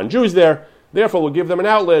no non-Jews there. Therefore, we'll give them an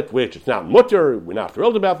outlet, which it's not mutter, we're not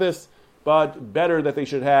thrilled about this, but better that they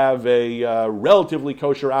should have a relatively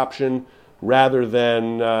kosher option rather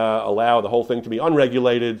than allow the whole thing to be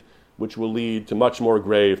unregulated, which will lead to much more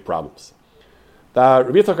grave problems. Rabbi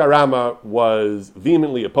Yitzchak Arama was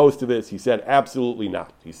vehemently opposed to this. He said, absolutely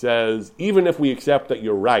not. He says, even if we accept that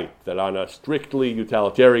you're right, that on a strictly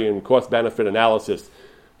utilitarian cost-benefit analysis,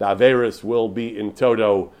 the averis will be in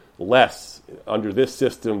toto less under this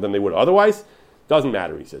system than they would otherwise, doesn't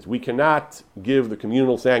matter, he says. We cannot give the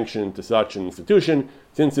communal sanction to such an institution,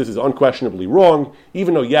 since this is unquestionably wrong,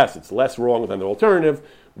 even though, yes, it's less wrong than the alternative.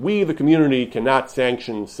 We, the community, cannot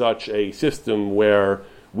sanction such a system where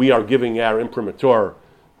we are giving our imprimatur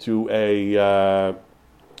to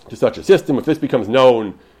such a system. If this becomes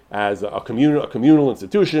known as a communal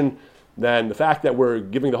institution, then the fact that we're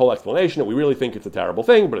giving the whole explanation that we really think it's a terrible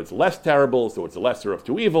thing, but it's less terrible, so it's a lesser of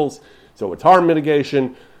two evils, so it's harm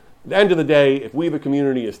mitigation. At the end of the day, if we, the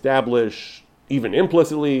community, establish, even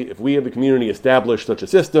implicitly, if we, the community, establish such a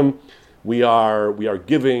system, we are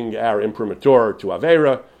giving our imprimatur to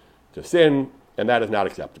Avera, to sin, and that is not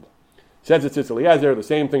acceptable. Says it Tzitz Eliezer, the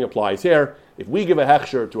same thing applies here. If we give a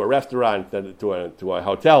hechsher to a restaurant, to a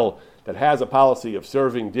hotel that has a policy of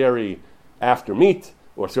serving dairy after meat,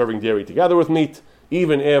 or serving dairy together with meat,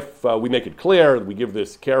 even if we make it clear, we give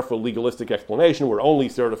this careful legalistic explanation, we're only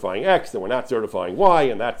certifying X and we're not certifying Y,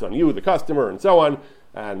 and that's on you, the customer, and so on,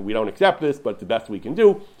 and we don't accept this, but it's the best we can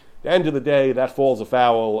do. At the end of the day, that falls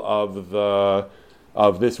afoul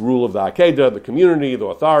of this rule of the Akedah, the community, the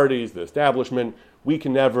authorities, the establishment. We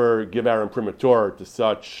can never give our imprimatur to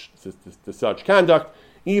such conduct,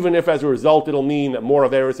 even if as a result it'll mean that more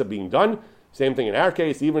averos are being done. Same thing in our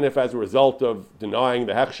case, even if as a result of denying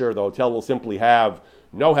the hechsher, the hotel will simply have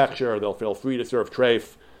no hechsher, they'll feel free to serve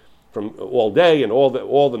treif from all day, and all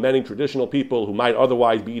the many traditional people who might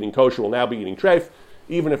otherwise be eating kosher will now be eating treif.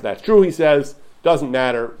 Even if that's true, he says, doesn't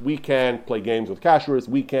matter. We can play games with kashrus,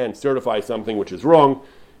 we can certify something which is wrong,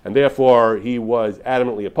 and therefore he was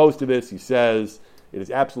adamantly opposed to this. He says it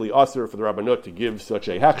is absolutely usher for the Rabbanut to give such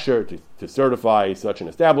a hechsher, to certify such an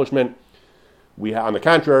establishment. On the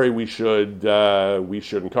contrary, we should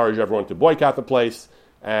encourage everyone to boycott the place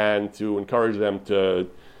and to encourage them to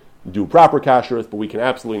do proper kashrus, but we can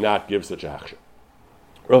absolutely not give such a hechsher.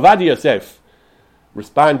 Rav Ovadia Yosef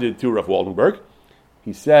responded to Rav Waldenberg,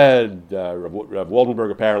 He said Rav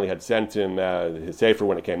Waldenberg apparently had sent him his sefer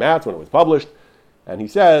when it came out, when it was published, and he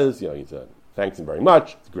says, he thanks him very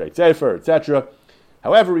much, it's a great sefer, etc.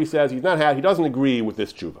 However, he says he doesn't agree with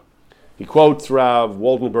this tshuva. He quotes Rav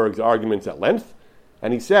Waldenberg's arguments at length,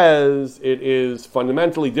 and he says it is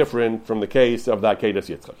fundamentally different from the case of the Akedas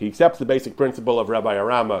Yitzchak. He accepts the basic principle of Rabbi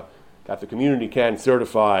Arama that the community can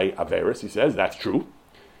certify Averis. He says that's true.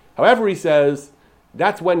 However, he says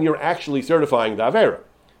that's when you're actually certifying the Avera.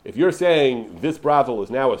 If you're saying this brothel is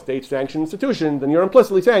now a state-sanctioned institution, then you're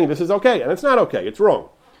implicitly saying this is okay, and it's not okay, it's wrong.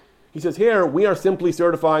 He says here, we are simply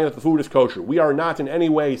certifying that the food is kosher. We are not in any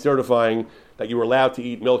way certifying that you are allowed to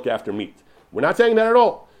eat milk after meat. We're not saying that at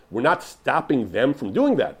all. We're not stopping them from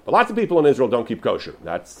doing that. But lots of people in Israel don't keep kosher.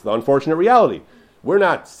 That's the unfortunate reality. We're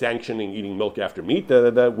not sanctioning eating milk after meat.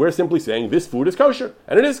 We're simply saying this food is kosher.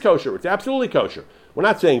 And it is kosher. It's absolutely kosher. We're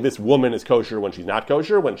not saying this woman is kosher when she's not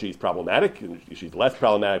kosher, when she's problematic. She's less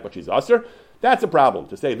problematic, but she's usher. That's a problem.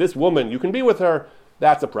 To say this woman, you can be with her,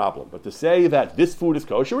 that's a problem. But to say that this food is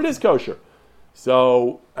kosher, it is kosher.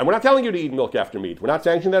 So, and we're not telling you to eat milk after meat. We're not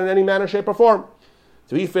sanctioning that in any manner, shape, or form.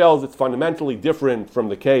 So he feels it's fundamentally different from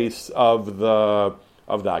the case of the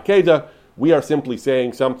Akedah. We are simply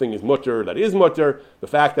saying something is mutter that is mutter. The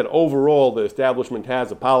fact that overall the establishment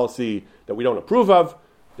has a policy that we don't approve of,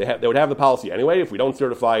 they would have the policy anyway. If we don't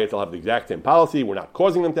certify it, they'll have the exact same policy. We're not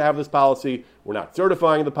causing them to have this policy. We're not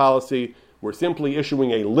certifying the policy. We're simply issuing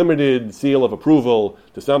a limited seal of approval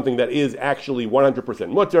to something that is actually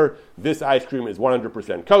 100% mutter. This ice cream is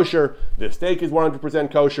 100% kosher. This steak is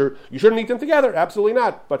 100% kosher. You shouldn't eat them together. Absolutely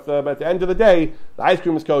not. But at the end of the day, the ice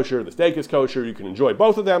cream is kosher. The steak is kosher. You can enjoy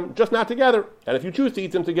both of them, just not together. And if you choose to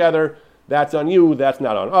eat them together, that's on you. That's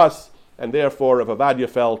not on us. And therefore, Rav Ovadia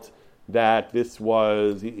felt that this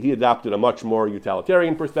was, he adopted a much more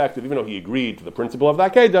utilitarian perspective, even though he agreed to the principle of the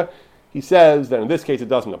Akedah. He says that in this case it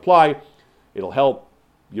doesn't apply. It'll help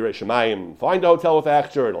Yirei Shemayim find a hotel with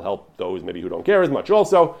Hechsher. It'll help those maybe who don't care as much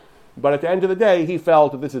also. But at the end of the day, he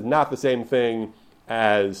felt that this is not the same thing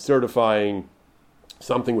as certifying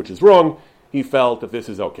something which is wrong. He felt that this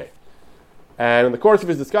is okay. And in the course of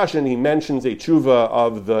his discussion, he mentions a tshuva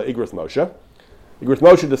of the Igros Moshe. Igros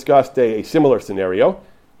Moshe discussed a similar scenario.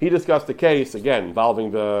 He discussed a case, again,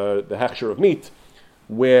 involving the Hechsher of meat,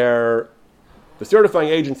 where the certifying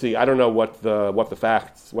agency, I don't know what the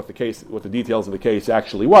facts, what the details of the case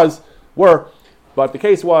actually were, but the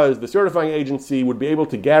case was the certifying agency would be able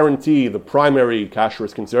to guarantee the primary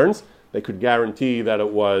kashrus concerns. They could guarantee that it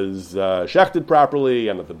was shechted properly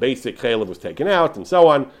and that the basic chaylev was taken out and so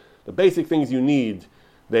on. The basic things you need,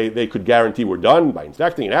 they could guarantee were done by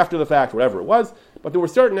inspecting it after the fact, whatever it was. But there were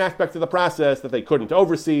certain aspects of the process that they couldn't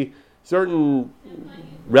oversee, certain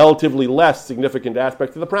relatively less significant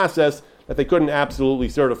aspects of the process that they couldn't absolutely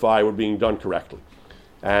certify were being done correctly.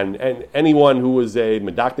 And anyone who was a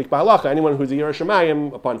medaktik b'halacha, anyone who's a Yirei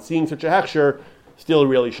Shemayim, upon seeing such a hechsher, still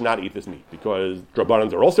really should not eat this meat, because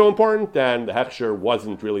drabanans are also important, and the hechsher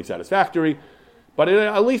wasn't really satisfactory. But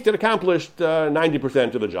at least it accomplished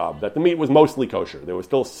 90% of the job, that the meat was mostly kosher. There was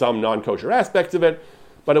still some non-kosher aspects of it,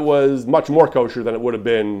 but it was much more kosher than it would have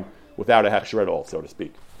been without a hechsher at all, so to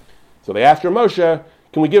speak. So they asked Rav Moshe,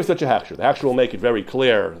 can we give such a hechsher? The hechsher will make it very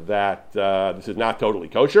clear that this is not totally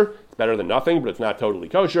kosher. It's better than nothing, but it's not totally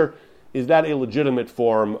kosher. Is that a legitimate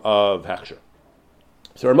form of hechsher?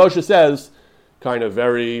 So Rav Moshe says, kind of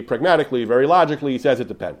very pragmatically, very logically, he says it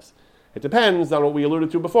depends. It depends on what we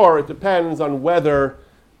alluded to before. It depends on whether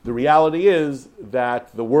the reality is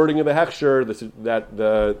that the wording of the hechsher, that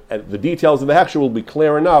the details of the hechsher will be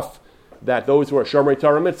clear enough that those who are Shomrei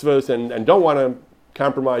Torah mitzvahs and don't want to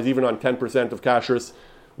compromise even on 10% of kashrus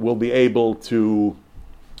will be able to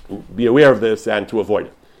be aware of this and to avoid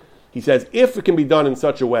it. He says, if it can be done in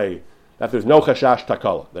such a way that there's no chashash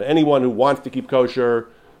takala, that anyone who wants to keep kosher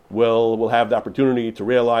will have the opportunity to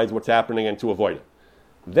realize what's happening and to avoid it,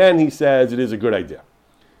 then he says it is a good idea.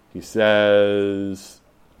 He says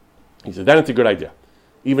then it's a good idea.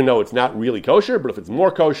 Even though it's not really kosher, but if it's more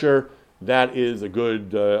kosher, that is a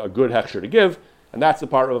good hechsher to give. And that's the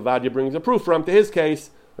part of Ovadia brings a proof from. To his case,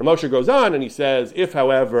 Rav Moshe goes on and he says, if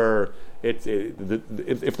however, if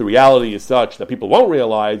the reality is such that people won't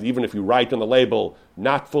realize, even if you write on the label,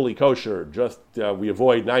 not fully kosher, just we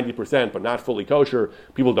avoid 90%, but not fully kosher,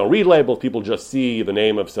 people don't read labels, people just see the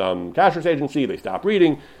name of some kashrus agency, they stop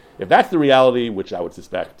reading. If that's the reality, which I would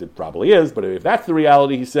suspect it probably is, but if that's the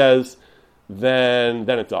reality, he says, then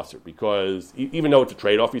it's usher. Because even though it's a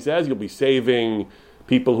trade-off, he says, you'll be saving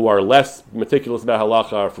people who are less meticulous about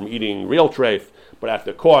halacha from eating real treif, but at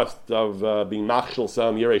the cost of being machshel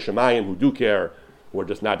some Yirei Shemayim who do care, or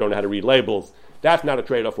just don't know how to read labels, That's not a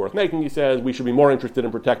trade-off worth making, he says. We should be more interested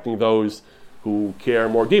in protecting those who care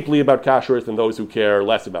more deeply about kashrus than those who care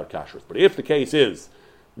less about kashrus. But if the case is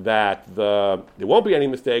that there won't be any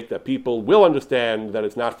mistake, that people will understand that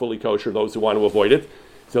it's not fully kosher, those who want to avoid it,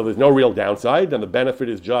 so there's no real downside, and the benefit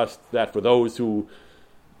is just that for those who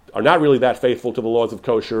are not really that faithful to the laws of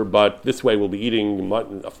kosher, but this way will be eating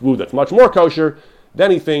a food that's much more kosher,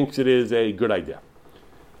 then he thinks it is a good idea.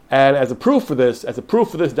 And as a proof for this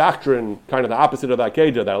doctrine, kind of the opposite of the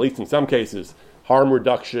Akedah, that at least in some cases, harm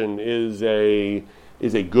reduction is a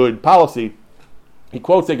good policy, he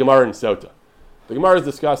quotes a Gemara in Sota. The Gemara is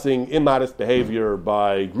discussing immodest behavior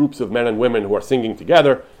by groups of men and women who are singing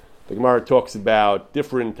together. The Gemara talks about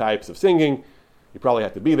different types of singing. You probably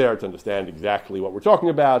have to be there to understand exactly what we're talking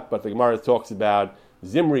about, but the Gemara talks about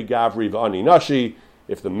Zimri, Gavri, V'ani, Nashi.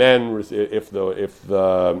 If the men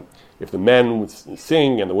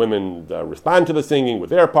sing and the women respond to the singing with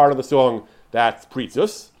their part of the song, that's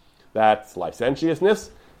pritzus, that's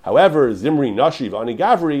licentiousness. However, Zimri, Nashi, V'ani,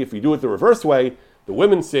 Gavri, if you do it the reverse way, the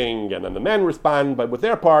women sing and then the men respond, but with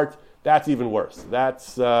their part, that's even worse.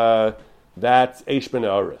 That's Eish Ben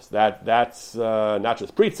Ha'oros. That's not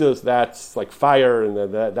just pritzus, that's like fire,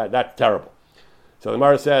 and that's terrible. So the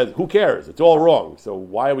Gemara says, who cares? It's all wrong. So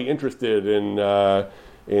why are we interested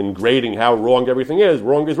in grading how wrong everything is?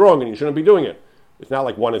 Wrong is wrong, and you shouldn't be doing it. It's not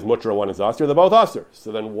like one is mutter and one is asur. They're both asur.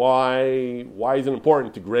 So then why is it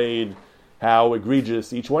important to grade how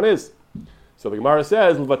egregious each one is? So the Gemara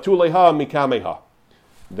says, L'vatuleha mikameha,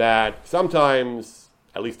 that sometimes,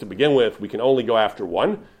 at least to begin with, we can only go after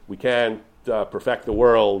one. We can't perfect the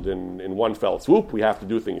world in one fell swoop. We have to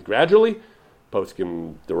do things gradually.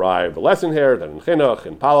 Poskim derive a lesson here that in chinuch,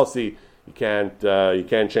 in policy, you can't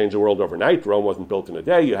change the world overnight. Rome wasn't built in a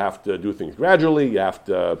day. You have to do things gradually. You have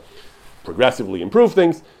to progressively improve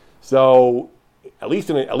things. So, at least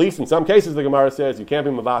in some cases, the Gemara says you can't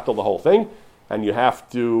be mevatel the whole thing, and you have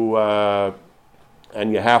to be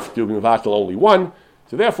mevatel only one.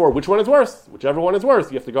 So therefore, which one is worse? Whichever one is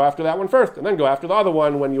worse, you have to go after that one first, and then go after the other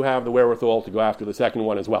one when you have the wherewithal to go after the second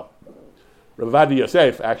one as well. Rav Ovadia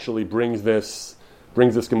Yosef actually brings this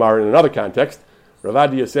Gemara in another context. Rav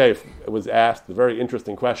Ovadia Yosef was asked a very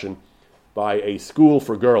interesting question by a school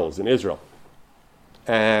for girls in Israel.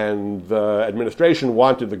 And the administration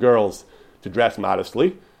wanted the girls to dress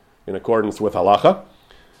modestly in accordance with halacha,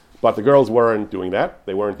 but the girls weren't doing that.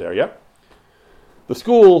 They weren't there yet. The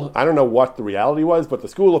school, I don't know what the reality was, but the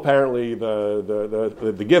school apparently,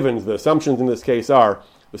 the givens, the assumptions in this case are,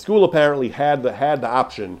 the school apparently had the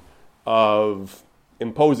option of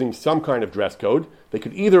imposing some kind of dress code. They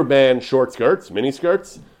could either ban short skirts, mini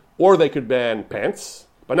skirts, or they could ban pants,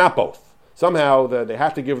 but not both. Somehow they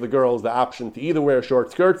have to give the girls the option to either wear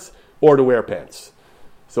short skirts or to wear pants.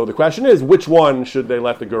 So the question is, which one should they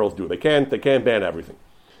let the girls do? They can't ban everything.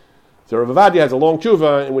 So Rav Ovadia has a long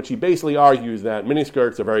tshuva in which he basically argues that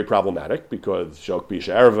miniskirts are very problematic because shok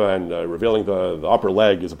bisha erva and revealing the upper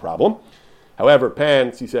leg is a problem. However,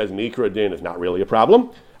 pants, he says, mikra din is not really a problem.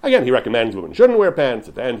 Again, he recommends women shouldn't wear pants.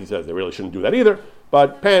 At the end, he says they really shouldn't do that either.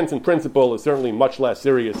 But pants, in principle, is certainly much less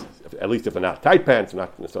serious, at least if they're not tight pants. I'm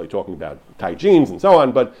not necessarily talking about tight jeans and so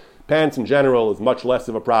on, but pants in general is much less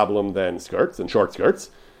of a problem than skirts and short skirts.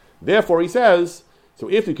 Therefore, he says, so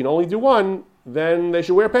if you can only do one, then they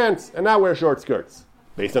should wear pants and not wear short skirts.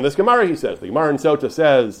 Based on this Gemara, he says. The Gemara in Sota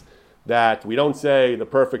says that we don't say the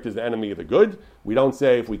perfect is the enemy of the good. We don't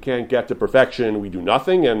say if we can't get to perfection, we do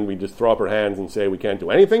nothing, and we just throw up our hands and say we can't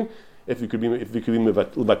do anything. If you could be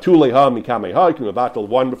mevatuleha mikameha, you can mevatel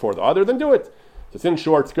one before the other, then do it. So since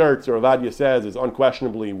short skirts, or Ovadia says, is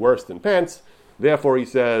unquestionably worse than pants, therefore he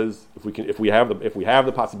says if we have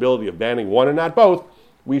the possibility of banning one and not both,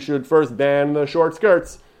 we should first ban the short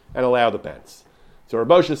skirts and allow the pants. So Rav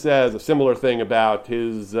Moshe says a similar thing about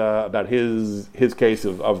his case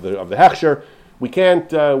of the hechsher. We can't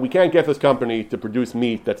get this company to produce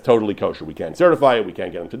meat that's totally kosher. We can't certify it. We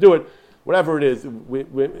can't get them to do it. Whatever it is,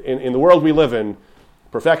 in the world we live in,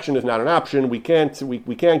 perfection is not an option. We can't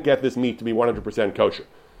get this meat to be 100% kosher.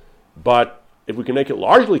 But if we can make it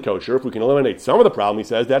largely kosher, if we can eliminate some of the problem, he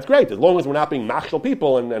says that's great. As long as we're not being machshel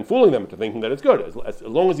people and fooling them into thinking that it's good. As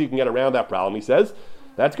long as you can get around that problem, he says,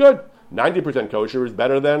 that's good. 90% kosher is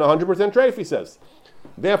better than 100% treif, he says.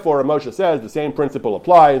 Therefore, Moshe says the same principle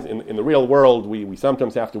applies. In the real world, we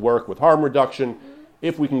sometimes have to work with harm reduction.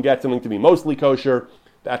 If we can get something to be mostly kosher,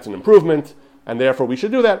 that's an improvement, and therefore we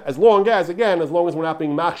should do that as long as we're not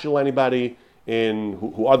being machshel anybody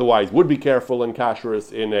who otherwise would be careful in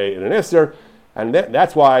kashrus in an isser. And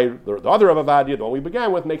that's why the other Rav Ovadia, the one we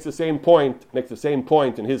began with, makes the same point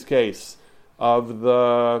in his case of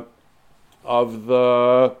the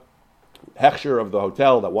hechsher of the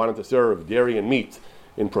hotel that wanted to serve dairy and meat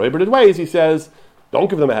in prohibited ways, he says, don't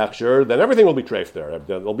give them a hechsher, then everything will be treif there.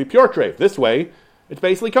 It'll be pure treif. This way, it's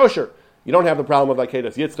basically kosher. You don't have the problem of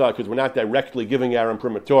Akedas Yitzchak because we're not directly giving our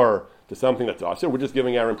imprimatur to something that's asur. We're just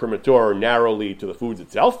giving our imprimatur narrowly to the foods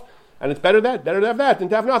itself. And it's better to have that than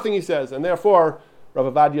to have nothing, he says. And therefore,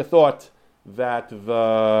 Rav Avadia thought that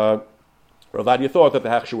the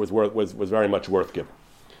hechsher was very much worth giving.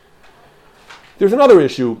 There's another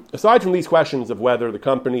issue, aside from these questions of whether the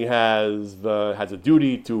company has a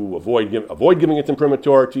duty to avoid giving its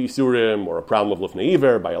imprimatur to Isurim, or a problem of Lifnei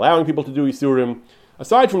Iver by allowing people to do Isurim.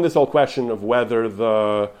 Aside from this whole question of whether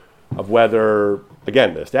again,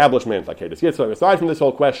 the establishment, like Akedas Yitzchak, aside from this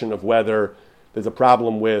whole question of whether there's a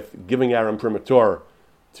problem with giving our imprimatur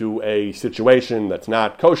to a situation that's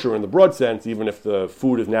not kosher in the broad sense, even if the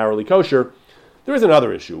food is narrowly kosher, there is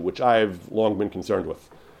another issue which I've long been concerned with.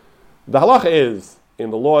 The halacha is, in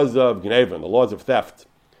the laws of Gneva, in the laws of theft,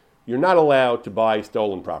 you're not allowed to buy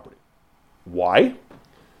stolen property. Why?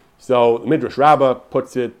 So Midrash Rabbah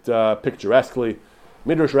puts it picturesquely.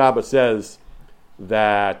 Midrash Rabbah says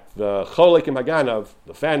that the cholekim haganav,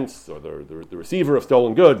 the fence, or the receiver of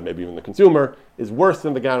stolen goods, maybe even the consumer, is worse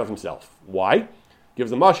than the ganav himself. Why?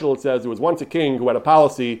 Gives a mashal. It says there was once a king who had a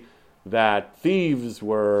policy that thieves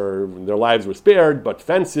their lives were spared, but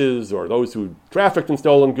fences or those who trafficked in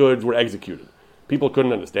stolen goods were executed. People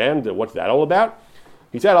couldn't understand what's that all about.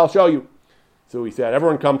 He said, I'll show you. So he said,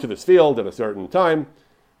 everyone come to this field at a certain time.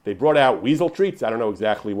 They brought out weasel treats. I don't know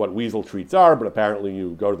exactly what weasel treats are, but apparently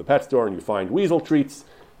you go to the pet store and you find weasel treats,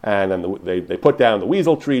 and then they put down the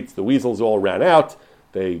weasel treats. The weasels all ran out.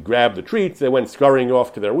 They grabbed the treats. They went scurrying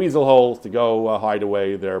off to their weasel holes to go hide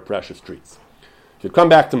away their precious treats. He'd come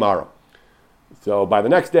back tomorrow. So by the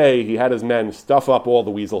next day, he had his men stuff up all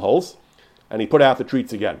the weasel holes, and he put out the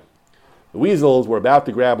treats again. The weasels were about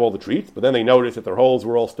to grab all the treats, but then they noticed that their holes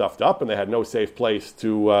were all stuffed up, and they had no safe place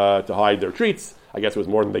to hide their treats. I guess it was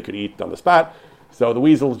more than they could eat on the spot. So the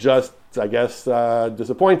weasels just, I guess, were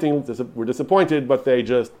disappointed, but they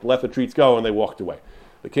just let the treats go, and they walked away.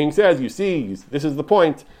 The king says, you see, this is the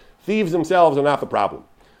point. Thieves themselves are not the problem.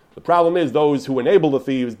 The problem is those who enable the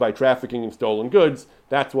thieves by trafficking in stolen goods.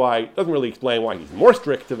 That's why, it doesn't really explain why he's more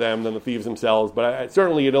strict to them than the thieves themselves, but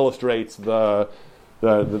certainly it illustrates the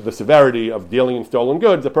severity of dealing in stolen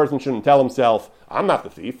goods. A person shouldn't tell himself, I'm not the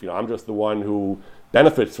thief, I'm just the one who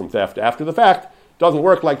benefits from theft after the fact. It doesn't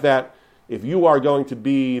work like that. If you are going to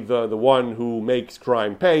be the one who makes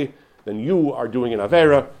crime pay, then you are doing an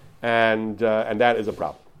avera, and that is a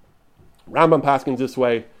problem. Rambam paskins this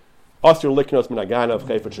way, Asur liknos min haganav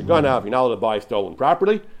chayfet sheganav, you're not allowed to buy stolen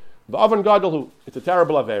property. V'avan gadolhu, it's a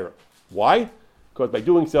terrible avera. Why? Because by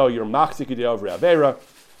doing so, you're machzik de over avera,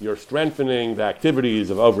 you're strengthening the activities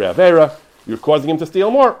of over avera, you're causing him to steal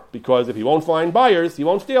more, because if he won't find buyers, he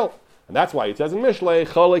won't steal. And that's why it says in Mishlei,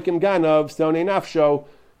 cholekim ganav sonei nafsho,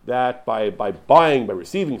 that by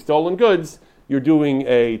receiving stolen goods, you're doing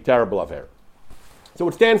a terrible avera. So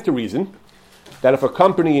it stands to reason that if a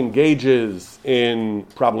company engages in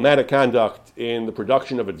problematic conduct in the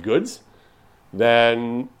production of its goods,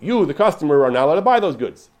 then you, the customer, are not allowed to buy those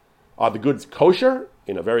goods. Are the goods kosher?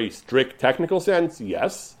 In a very strict technical sense,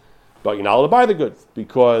 yes, but you're not allowed to buy the goods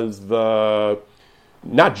because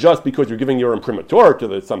not just because you're giving your imprimatur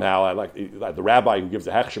to somehow, like the rabbi who gives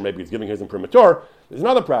a hechsher, maybe he's giving his imprimatur. There's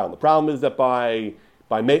another problem. The problem is that by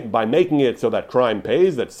making it so that crime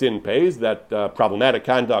pays, that sin pays, that problematic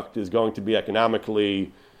conduct is going to be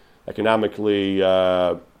economically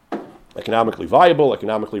viable,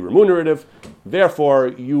 economically remunerative. Therefore,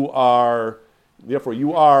 you are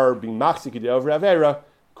being machzik over avera,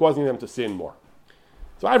 causing them to sin more.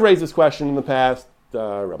 So I've raised this question in the past.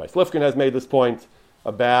 Rabbi Slifkin has made this point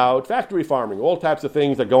about factory farming, all types of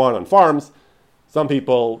things that go on farms. Some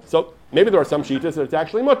people, so maybe there are some shittas that it's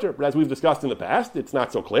actually mutter, but as we've discussed in the past, it's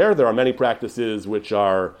not so clear. There are many practices which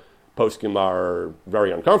our poskim are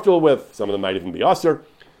very uncomfortable with. Some of them might even be asur.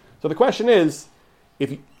 So the question is,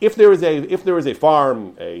 if there is a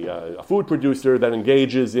farm, a food producer that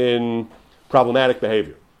engages in problematic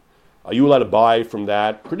behavior, are you allowed to buy from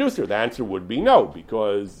that producer? The answer would be no,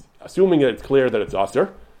 because assuming that it's clear that it's asur,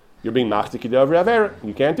 you're being machzik over avera.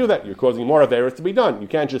 You can't do that. You're causing more averas to be done. You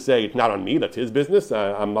can't just say it's not on me. That's his business.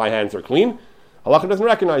 My hands are clean. Halacha doesn't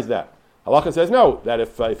recognize that. Halacha says no. That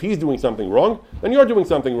if he's doing something wrong, then you're doing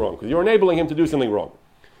something wrong because you're enabling him to do something wrong.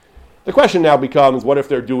 The question now becomes: what if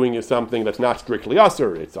they're doing is something that's not strictly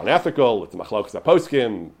asur? It's unethical. It's machlokas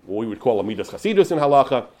poskim. What we would call a midas chasidus in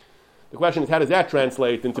halacha. The question is: how does that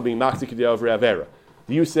translate into being machzik over avera?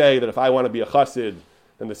 Do you say that if I want to be a chassid,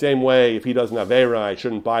 in the same way, if he does an avera, I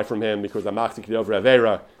shouldn't buy from him because I'm machzik over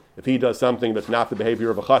avera, if he does something that's not the behavior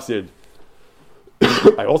of a chassid,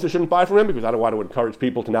 I also shouldn't buy from him because I don't want to encourage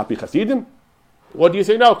people to not be chassidim? What do you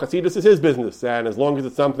say? No, chassidus is his business, and as long as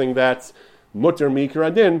it's something that's mutter mikra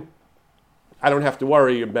adin, I don't have to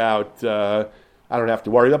worry about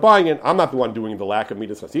buying it. I'm not the one doing the lack of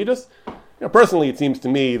midas chassidus. Personally, it seems to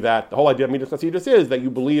me that the whole idea of midas chassidus is that you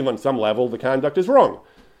believe on some level the conduct is wrong.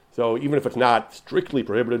 So even if it's not strictly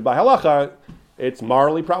prohibited by halacha, it's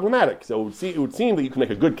morally problematic. So it would seem that you can make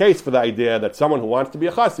a good case for the idea that someone who wants to be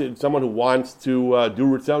a chassid, someone who wants to do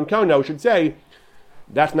ritzon kono, should say,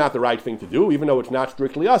 that's not the right thing to do, even though it's not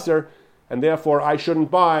strictly usher, and therefore I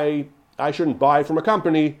shouldn't buy from a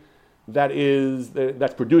company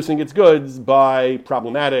that's producing its goods by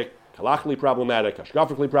problematic, halachically problematic,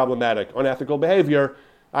 hashkafically problematic, unethical behavior.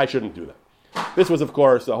 I shouldn't do that. This was, of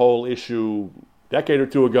course, a whole issue a decade or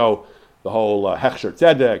two ago, the whole Hechsher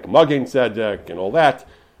Tzedek, Magen Tzedek, and all that,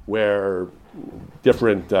 where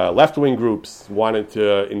different left-wing groups wanted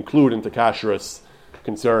to include into kashrus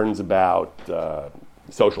concerns about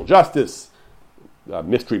social justice,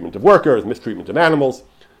 mistreatment of workers, mistreatment of animals.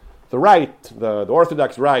 The right, the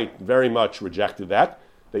Orthodox right, very much rejected that.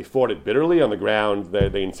 They fought it bitterly on the ground.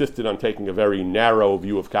 They insisted on taking a very narrow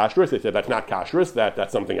view of kashrus. They said that's not kashrus,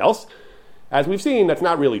 that's something else. As we've seen, that's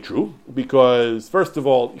not really true, because first of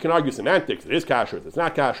all, you can argue semantics. It is kashrus, it's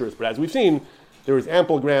not kashrus, but as we've seen, there is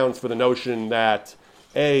ample grounds for the notion that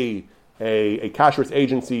a kashrus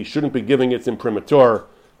agency shouldn't be giving its imprimatur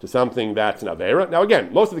to something that's an avera. Now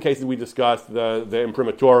again, most of the cases we discussed, the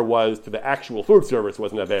imprimatur was to the actual food service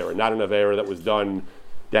was an avera, not an avera that was done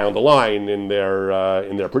down the line in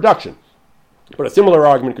their production. But a similar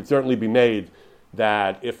argument could certainly be made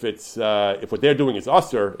that if what they're doing is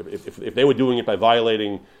usher, if they were doing it by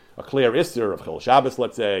violating a clear isser of Chil Shabbos,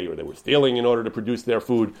 let's say, or they were stealing in order to produce their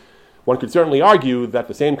food, one could certainly argue that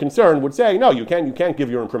the same concern would say, no, you can't give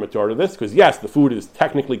your imprimatur to this, because yes, the food is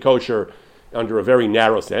technically kosher under a very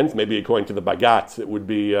narrow sense. Maybe according to the Bagatz, it would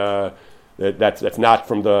be that's not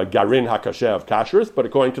from the Garin HaKasheh of kashrus, but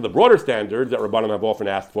according to the broader standards that Rabbanim have often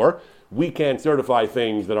asked for, we can certify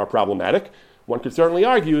things that are problematic. One could certainly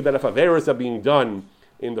argue that if averos are being done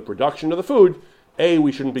in the production of the food, A,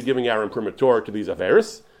 we shouldn't be giving our imprimatur to these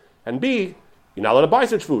averos, and B, you're not allowed to buy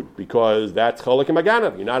such food because that's cholek and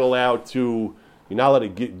magana. You're not allowed to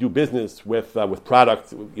do business with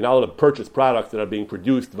products. You're not allowed to purchase products that are being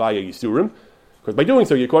produced via yisurim, because by doing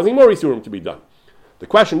so you're causing more yisurim to be done. The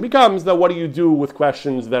question becomes, though, what do you do with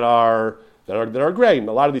questions that are gray? And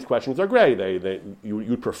a lot of these questions are gray.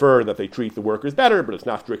 You'd prefer that they treat the workers better, but it's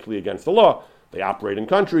not strictly against the law. They operate in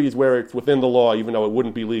countries where it's within the law, even though it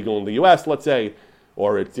wouldn't be legal in the U.S., let's say.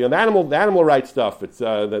 Or it's the animal rights stuff. It's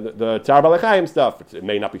the Tzar Balachayim stuff. It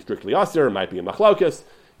may not be strictly aser. It might be a machlokas.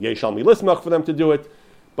 Yeshal milismach for them to do it.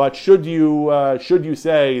 But should you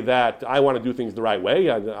say that I want to do things the right way?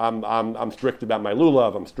 I'm strict about my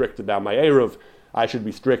lulav. I'm strict about my eruv. I should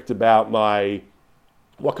be strict about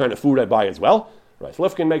what kind of food I buy as well. Rice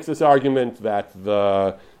Lifkin makes this argument that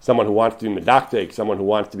someone who wants to be medactic, someone who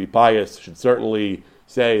wants to be pious, should certainly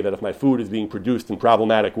say that if my food is being produced in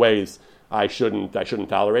problematic ways, I shouldn't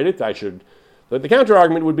tolerate it. The counter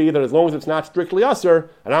argument would be that as long as it's not strictly usher,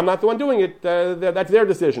 and I'm not the one doing it, that's their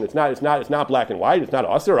decision. It's not black and white. It's not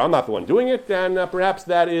usher. I'm not the one doing it, and perhaps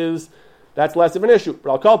that's less of an issue.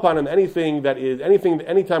 But I'll call upon him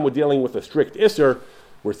anytime we're dealing with a strict isser,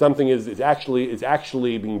 where something is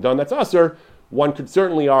actually being done that's usher, one could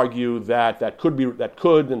certainly argue that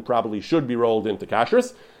could and probably should be rolled into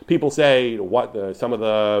kashrus. People say some of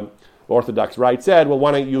the Orthodox right said, well,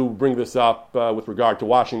 why don't you bring this up with regard to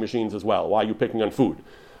washing machines as well? Why are you picking on food?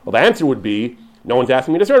 Well, the answer would be, no one's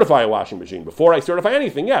asking me to certify a washing machine. Before I certify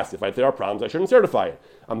anything, yes, if there are problems, I shouldn't certify it.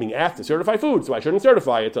 I'm being asked to certify food, so I shouldn't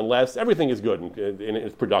certify it unless everything is good in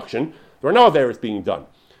its production. There are no averos being done.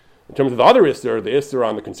 In terms of the other isser, the isser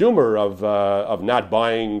on the consumer of not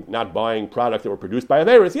buying products that were produced by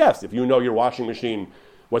averos, yes, if you know your washing machine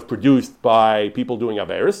was produced by people doing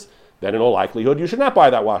averos, then in all likelihood you should not buy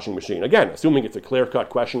that washing machine. Again, assuming it's a clear-cut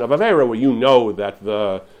question of avera, where you know that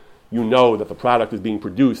the product is being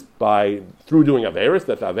produced through doing averos,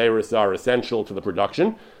 that the averos are essential to the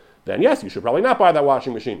production, then yes, you should probably not buy that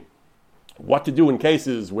washing machine. What to do in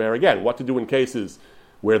cases where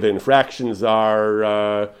the infractions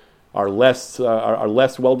are less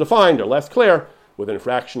well defined or less clear, where the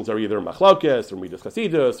infractions are either machlokes or midas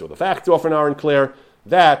chasidus, or the facts often aren't clear?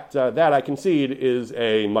 That I concede is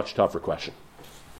a much tougher question.